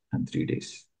 days and 3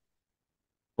 days.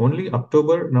 Only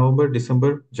October, November,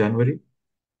 December, January,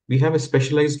 we have a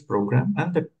specialized program,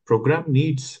 and the program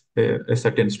needs a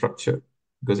certain structure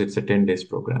because it's a 10 days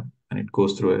program and it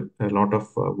goes through a lot of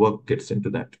work gets into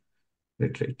that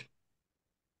retreat.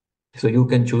 So you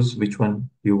can choose which one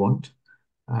you want.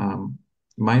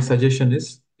 My suggestion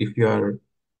is if you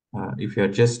are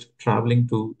just traveling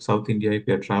to South India, if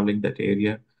you are traveling that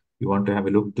area, you want to have a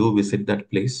look, do visit that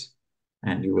place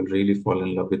and you will really fall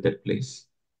in love with that place.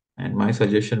 And my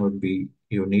suggestion would be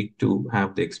you need to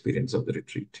have the experience of the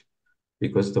retreat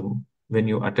because when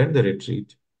you attend the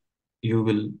retreat, you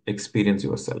will experience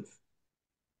yourself.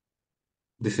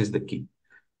 This is the key.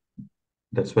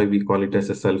 That's why we call it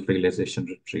as a self-realization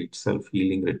retreat,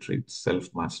 self-healing retreats,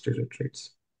 self-mastery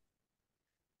retreats.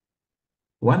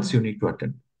 Once you need to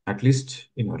attend, at least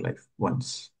in your life,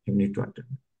 once you need to attend.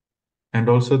 And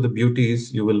also the beauty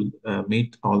is you will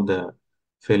meet all the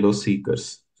fellow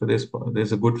seekers. So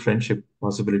there's a good friendship,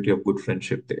 possibility of good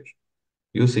friendship there.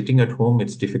 You sitting at home,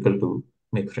 it's difficult to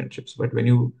make friendships. But when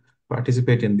you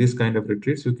participate in this kind of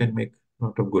retreats, you can make a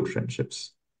lot of good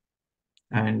friendships.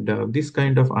 And this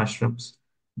kind of ashrams,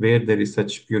 where there is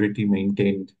such purity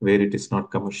maintained, where it is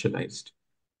not commercialized,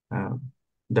 uh,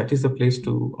 that is the place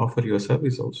to offer your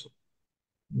service also,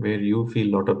 where you feel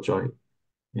a lot of joy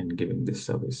in giving this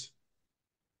service.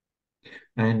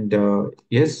 And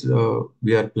yes,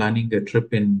 we are planning a trip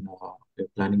to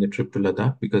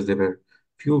Ladakh because there were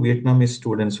few Vietnamese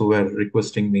students who were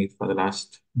requesting me for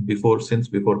since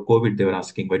before COVID, they were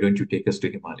asking, why don't you take us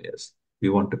to Himalayas? We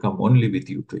want to come only with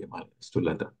you to Himalayas, to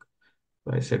Ladakh.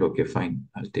 So I said, okay, fine,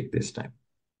 I'll take this time.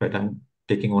 but I'm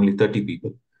taking only 30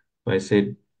 people. So I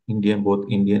said both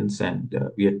Indians and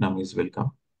Vietnamese will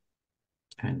come,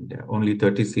 and only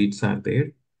 30 seats are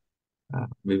there.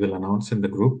 We will announce in the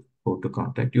group who to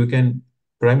contact.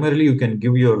 Primarily you can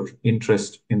give your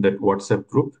interest in that WhatsApp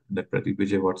group, that Pradeep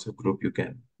Vijay WhatsApp group. You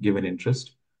can give an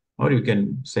interest, or you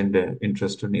can send an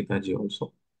interest to Netaji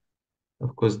also.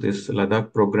 Of course, this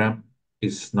Ladakh program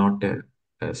is not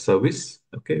a service.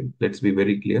 Okay, let's be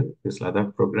very clear. This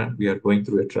Ladakh program, we are going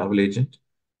through a travel agent.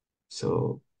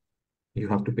 So you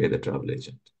have to pay the travel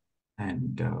agent.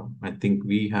 And I think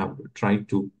we have tried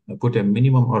to put a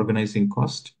minimum organizing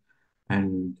cost.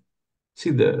 And see,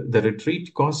 the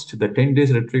retreat cost, the 10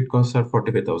 days retreat costs are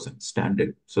 45,000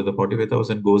 standard. So the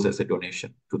 45,000 goes as a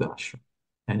donation to the ashram.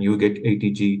 And you get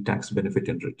 80G tax benefit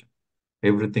in return.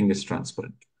 Everything is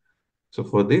transparent. So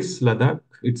for this Ladakh,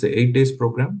 it's a 8 days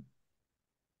program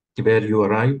where you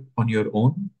arrive on your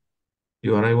own.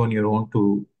 You arrive on your own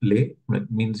to Leh. That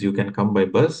means you can come by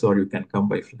bus or you can come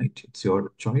by flight. It's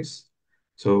your choice.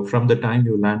 So from the time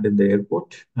you land in the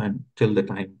airport and till the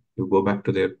time you go back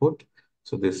to the airport,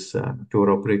 so this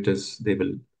tour operators, they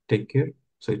will take care.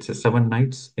 So it's a 7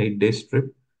 nights, 8 days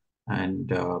trip.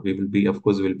 And we will be, of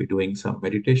course, we'll be doing some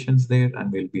meditations there,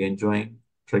 and we'll be enjoying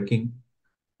trekking,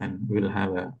 and we'll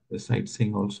have a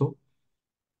sightseeing also.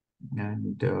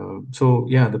 And so,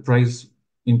 yeah, the price,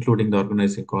 including the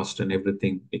organizing cost and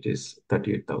everything, it is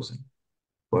 38,000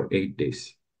 for 8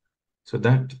 days. So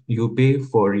that you pay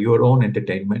for your own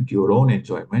entertainment, your own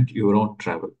enjoyment, your own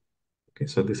travel. Okay,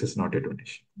 so this is not a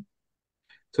donation.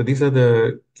 So these are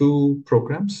the two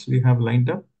programs we have lined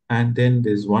up. And then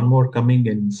there's one more coming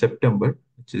in September,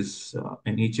 which is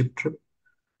an Egypt trip.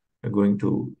 We're going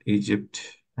to Egypt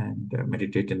and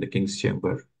meditate in the King's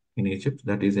Chamber in Egypt.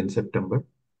 That is in September.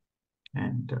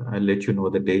 And I'll let you know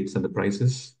the dates and the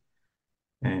prices.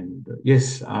 And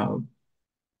yes,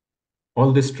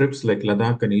 all these trips like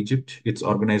Ladakh and Egypt, it's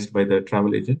organized by the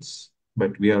travel agents,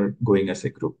 but we are going as a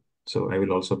group. So I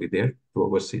will also be there to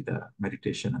oversee the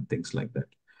meditation and things like that.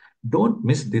 Don't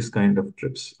miss this kind of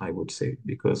trips, I would say,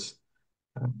 because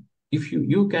if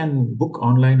you can book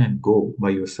online and go by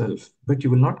yourself, but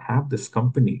you will not have this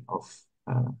company of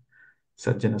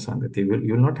Sajjana Sangati.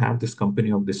 You will not have this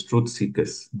company of these truth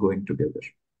seekers going together.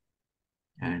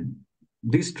 And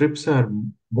these trips are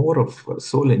more of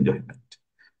soul enjoyment.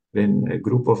 When a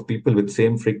group of people with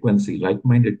same frequency,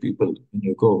 like-minded people, when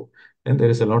you go, then there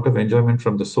is a lot of enjoyment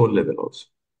from the soul level also.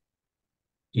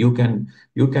 You can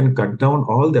cut down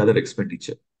all the other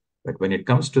expenditure. But when it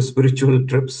comes to spiritual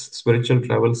trips, spiritual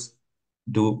travels,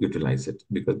 do utilize it,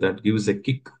 because that gives a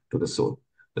kick to the soul.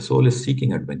 The soul is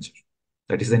seeking adventure.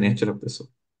 That is the nature of the soul.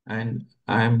 And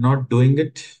I am not doing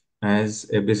it as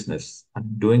a business.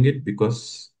 I'm doing it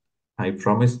because I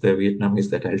promised the Vietnamese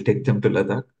that I'll take them to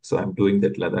Ladakh. So I'm doing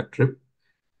that Ladakh trip.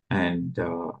 And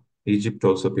Egypt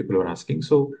also, people are asking.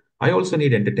 So I also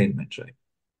need entertainment, right?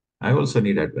 I also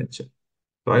need adventure.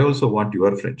 So I also want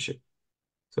your friendship.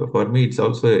 So for me, it's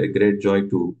also a great joy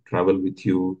to travel with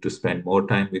you, to spend more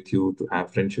time with you, to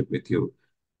have friendship with you.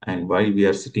 And while we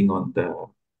are sitting on the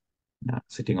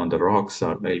rocks,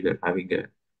 or while we are having a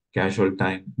casual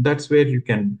time, that's where you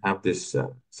can have this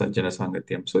Sajjana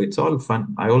Sangatyam. So it's all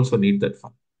fun. I also need that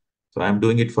fun. So I'm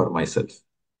doing it for myself.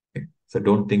 Okay? So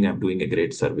don't think I'm doing a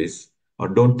great service, or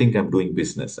don't think I'm doing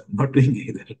business. I'm not doing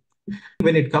either.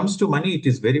 When it comes to money, it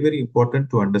is very, very important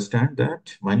to understand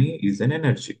that money is an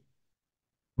energy.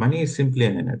 Money is simply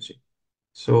an energy.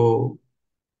 So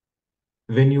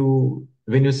when you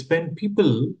spend,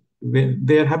 people, when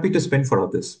they are happy to spend for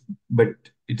others, but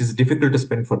it is difficult to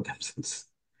spend for themselves.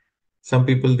 Some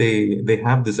people, they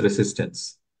have this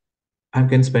resistance. I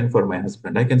can spend for my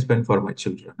husband, I can spend for my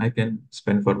children, I can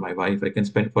spend for my wife, I can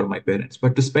spend for my parents,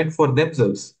 but to spend for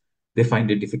themselves, they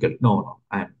find it difficult. No,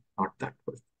 I'm not that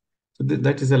person. So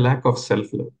that is a lack of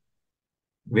self-love.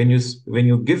 When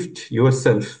you gift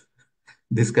yourself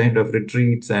this kind of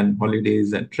retreats and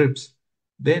holidays and trips,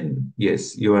 then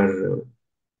yes, you are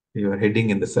heading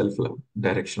in the self-love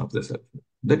direction of the self-love.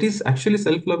 That is actually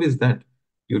self-love, is that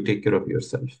you take care of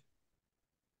yourself.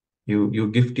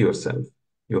 You gift yourself.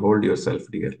 You hold yourself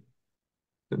dear.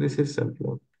 So this is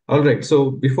self-love. All right.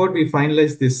 So before we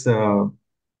finalize this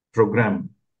program,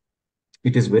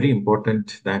 it is very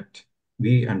important that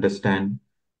we understand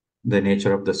the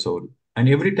nature of the soul. And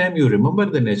every time you remember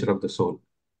the nature of the soul,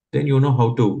 then you know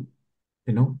how to,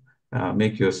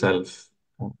 make yourself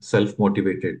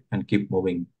self-motivated and keep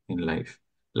moving in life.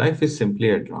 Life is simply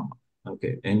a drama.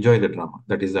 Okay, enjoy the drama.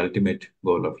 That is the ultimate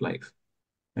goal of life.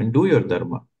 And do your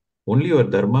dharma. Only your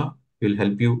dharma will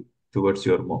help you towards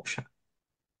your moksha.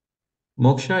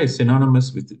 Moksha is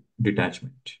synonymous with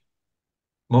detachment.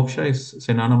 Moksha is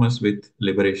synonymous with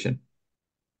liberation.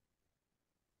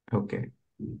 Okay.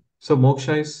 So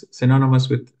moksha is synonymous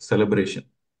with celebration.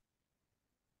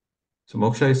 So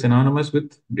moksha is synonymous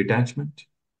with detachment.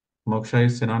 Moksha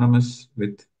is synonymous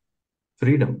with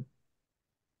freedom.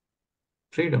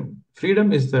 Freedom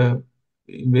is the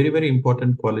very, very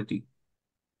important quality.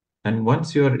 And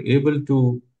once you are able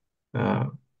to, uh,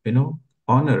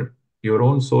 honor your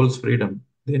own soul's freedom,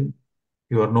 then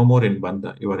you are no more in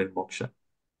bandha, you are in moksha.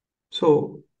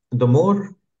 So the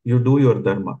more you do your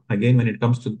dharma, again, when it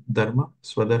comes to dharma,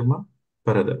 swadharma,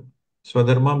 paradharma.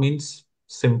 Swadharma means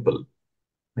simple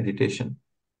meditation.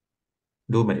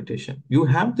 Do meditation. You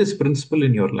have this principle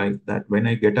in your life that when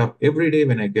I get up, every day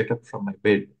when I get up from my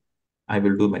bed, I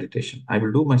will do meditation. I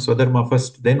will do my swadharma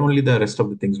first, then only the rest of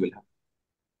the things will happen.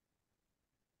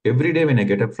 Every day when I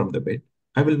get up from the bed,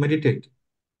 I will meditate.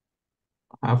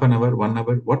 Half an hour, 1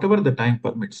 hour, whatever the time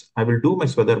permits. I will do my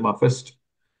swadharma first.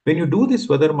 When you do this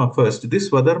swadharma first, this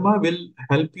swadharma will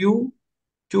help you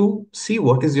to see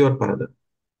what is your paradharma,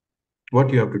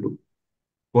 what you have to do,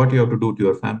 what you have to do to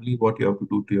your family, what you have to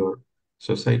do to your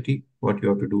society, what you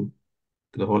have to do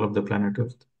to the whole of the planet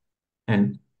Earth,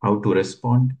 and how to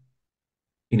respond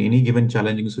in any given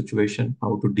challenging situation,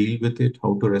 how to deal with it,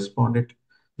 how to respond it.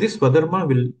 This swadharma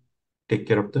will take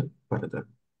care of the paradharma.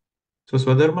 So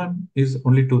swadharma is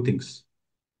only two things: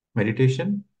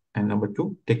 meditation, and number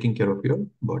two, taking care of your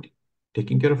body.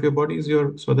 Taking care of your body is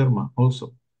your swadharma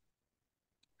also.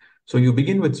 So you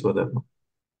begin with swadharma.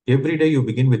 Every day you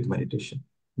begin with meditation.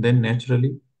 Then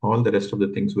naturally, all the rest of the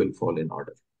things will fall in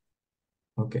order.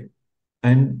 Okay.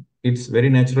 And it's very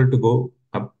natural to go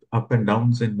up and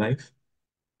downs in life.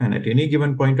 And at any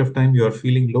given point of time, you are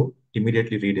feeling low,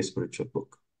 immediately read a spiritual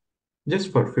book.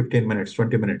 Just for 15 minutes,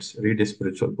 20 minutes, read a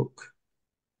spiritual book.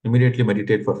 Immediately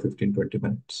meditate for 15, 20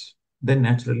 minutes. Then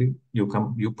naturally you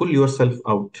pull yourself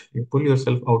out. You pull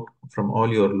yourself out from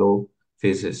all your low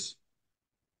phases.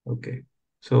 Okay.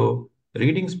 So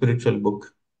reading spiritual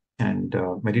book and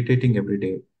meditating every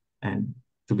day and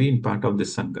to be in part of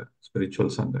this sangha, spiritual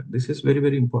sangha, this is very,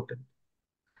 very important.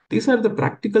 These are the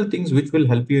practical things which will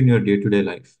help you in your day-to-day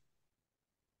life.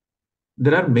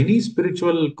 There are many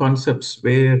spiritual concepts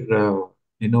where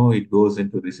it goes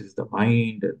into this is the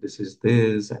mind, and this is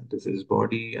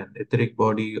body, and etheric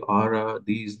body, aura,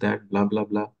 these, that, blah, blah,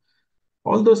 blah.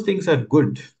 All those things are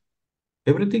good.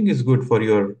 Everything is good for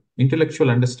your intellectual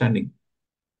understanding.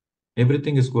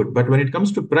 Everything is good. But when it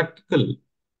comes to practical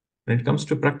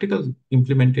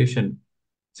implementation,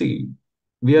 see,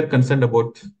 we are concerned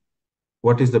about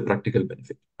what is the practical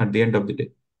benefit at the end of the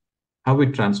day, how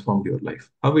it transformed your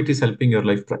life, how it is helping your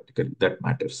life practically. That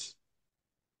matters.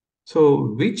 So,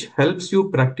 which helps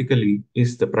you practically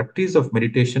is the practice of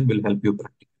meditation will help you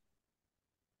practically.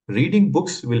 Reading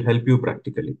books will help you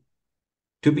practically.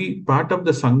 To be part of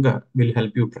the Sangha will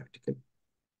help you practically.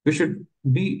 You should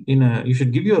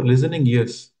give your listening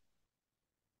ears.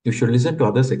 You should listen to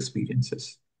others'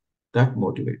 experiences. That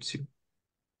motivates you.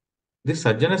 This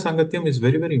Sajjana Sangatyam is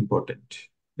very, very important.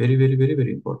 Very, very, very,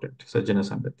 very important. Sajjana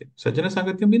Sangatyam. Sajjana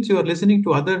Sangatyam means you are listening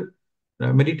to other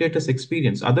meditators'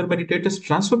 experience, other meditators'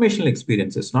 transformational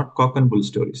experiences, not cock and bull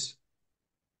stories.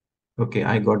 Okay,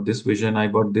 I got this vision, I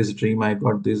got this dream, I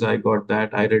got this, I got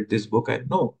that, I read this book.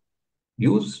 No,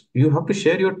 you have to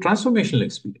share your transformational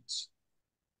experience.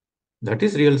 That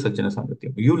is real Sajjana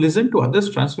Sangatyam. You listen to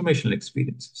others' transformational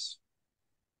experiences.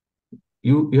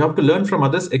 You have to learn from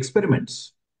others'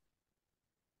 experiments.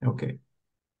 Okay.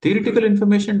 Theoretical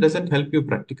information doesn't help you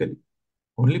practically.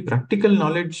 Only practical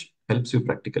knowledge helps you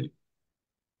practically.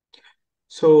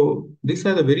 So these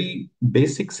are the very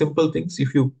basic, simple things.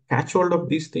 If you catch hold of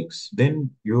these things,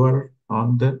 then you are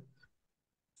on the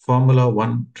Formula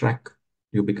One track.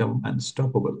 You become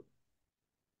unstoppable.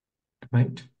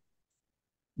 Right?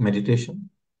 Meditation,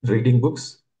 reading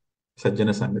books,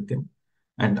 Sajjana Sangatyam.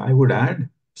 And I would add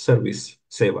service,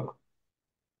 seva.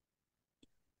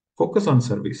 Focus on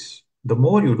service. The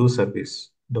more you do service,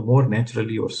 the more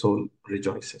naturally your soul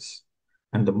rejoices.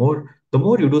 And the more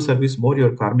you do service, more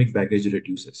your karmic baggage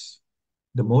reduces.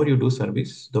 The more you do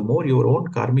service, the more your own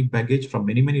karmic baggage from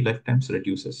many, many lifetimes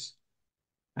reduces.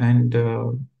 And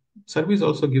service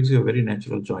also gives you a very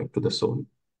natural joy to the soul.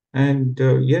 And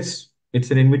yes,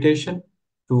 it's an invitation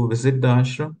to visit the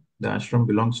ashram. The ashram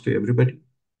belongs to everybody.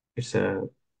 It's a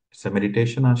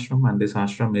meditation ashram, and this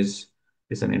ashram is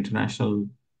an international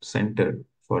center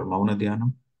for Mauna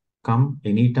Dhyanam. Come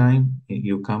anytime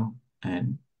you come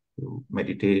and you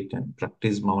meditate and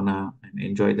practice Mauna and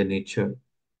enjoy the nature.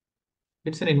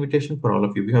 It's an invitation for all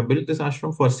of you. We have built this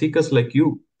ashram for seekers like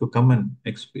you to come and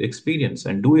experience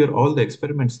and do all the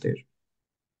experiments there.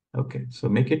 Okay, so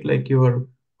make it like your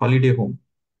holiday home.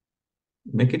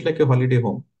 Make it like a holiday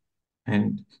home.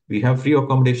 And we have free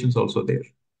accommodations also there.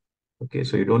 Okay,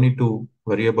 so you don't need to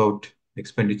worry about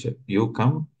expenditure. You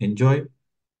come, enjoy,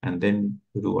 and then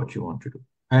you do what you want to do.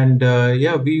 And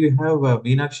yeah, we have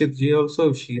Meenakshi ji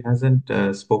also. She hasn't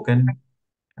spoken.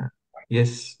 Uh,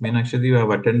 yes, Meenakshi ji, you have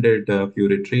attended a few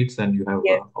retreats and you have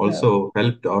Yes, also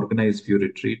helped organize few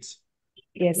retreats.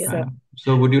 yes, Yeah. sir.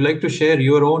 So would you like to share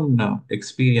your own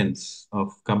experience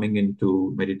of coming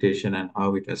into meditation and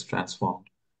how it has transformed?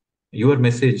 Your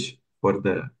message for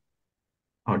the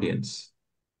audience.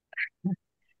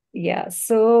 Yeah.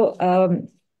 So,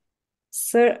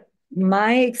 sir,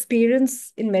 my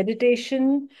experience in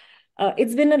meditation,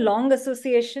 it's been a long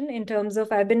association in terms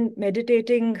of I've been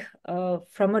meditating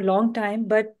from a long time,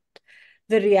 but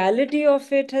the reality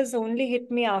of it has only hit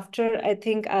me after I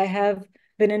think I have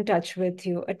been in touch with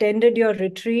you, attended your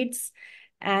retreats,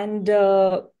 and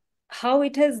how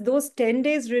it has, those 10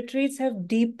 days retreats have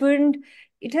deepened,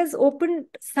 it has opened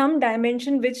some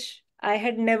dimension which I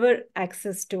had never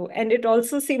access to. And it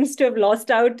also seems to have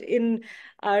lost out in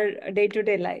our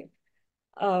day-to-day life.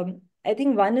 I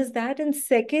think one is that, and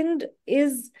second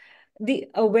is the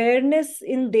awareness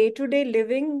in day-to-day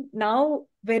living. Now,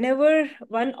 whenever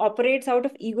one operates out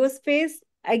of ego space,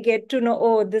 I get to know,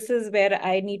 oh, this is where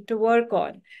I need to work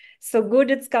on. So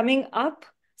good, it's coming up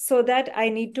so that I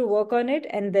need to work on it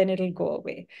and then it'll go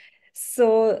away.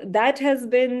 So that has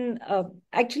been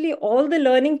actually all the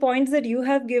learning points that you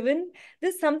have given.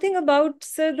 There's something about,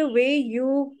 sir, the way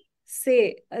you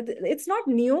say, it's not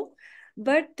new,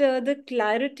 but the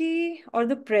clarity or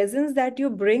the presence that you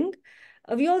bring,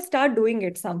 we all start doing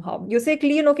it somehow. You say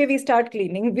clean, okay, we start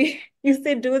cleaning. You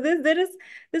say do this.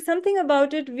 There's something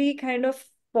about it we kind of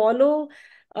follow,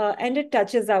 and it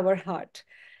touches our heart.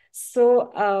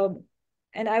 So,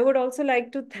 and I would also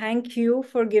like to thank you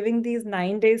for giving these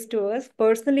 9 days to us.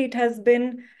 Personally, it has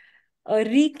been a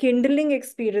rekindling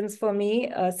experience for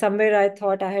me. Somewhere I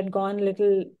thought I had gone a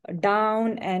little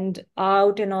down and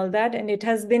out and all that, and it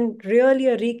has been really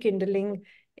a rekindling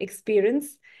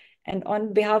experience. And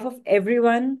on behalf of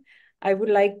everyone, I would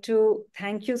like to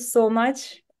thank you so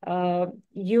much.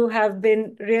 You have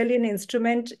been really an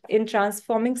instrument in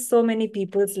transforming so many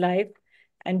people's life,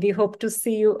 and we hope to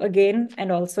see you again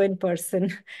and also in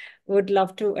person. Would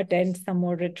love to attend some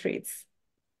more retreats.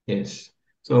 Yes.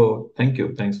 So thank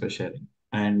you. Thanks for sharing.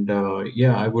 And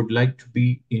yeah, I would like to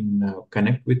be in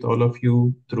connect with all of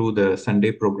you through the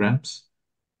Sunday programs.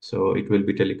 So it will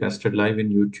be telecasted live in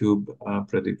YouTube,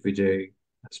 Pradeep Vijay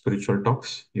Spiritual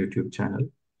Talks YouTube channel.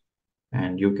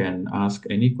 And you can ask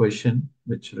any question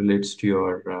which relates to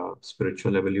your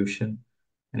spiritual evolution,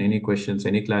 and any questions,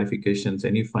 any clarifications,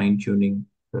 any fine tuning.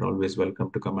 You're always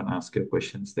welcome to come and ask your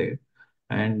questions there.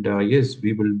 And yes,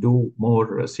 we will do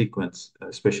more sequence,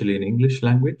 especially in English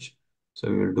language. So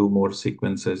we will do more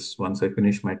sequences once I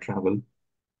finish my travel,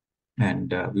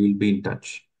 and we will be in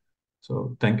touch.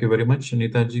 So thank you very much,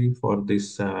 Anita ji, for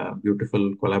this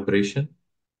beautiful collaboration.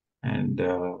 And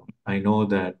I know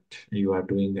that you are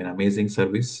doing an amazing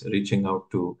service reaching out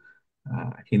to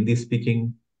Hindi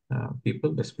speaking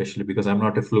people, especially because I'm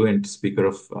not a fluent speaker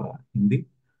of Hindi.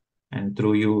 And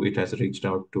through you, it has reached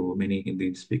out to many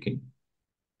Hindi speaking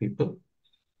people.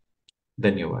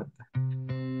 Dhanyawad.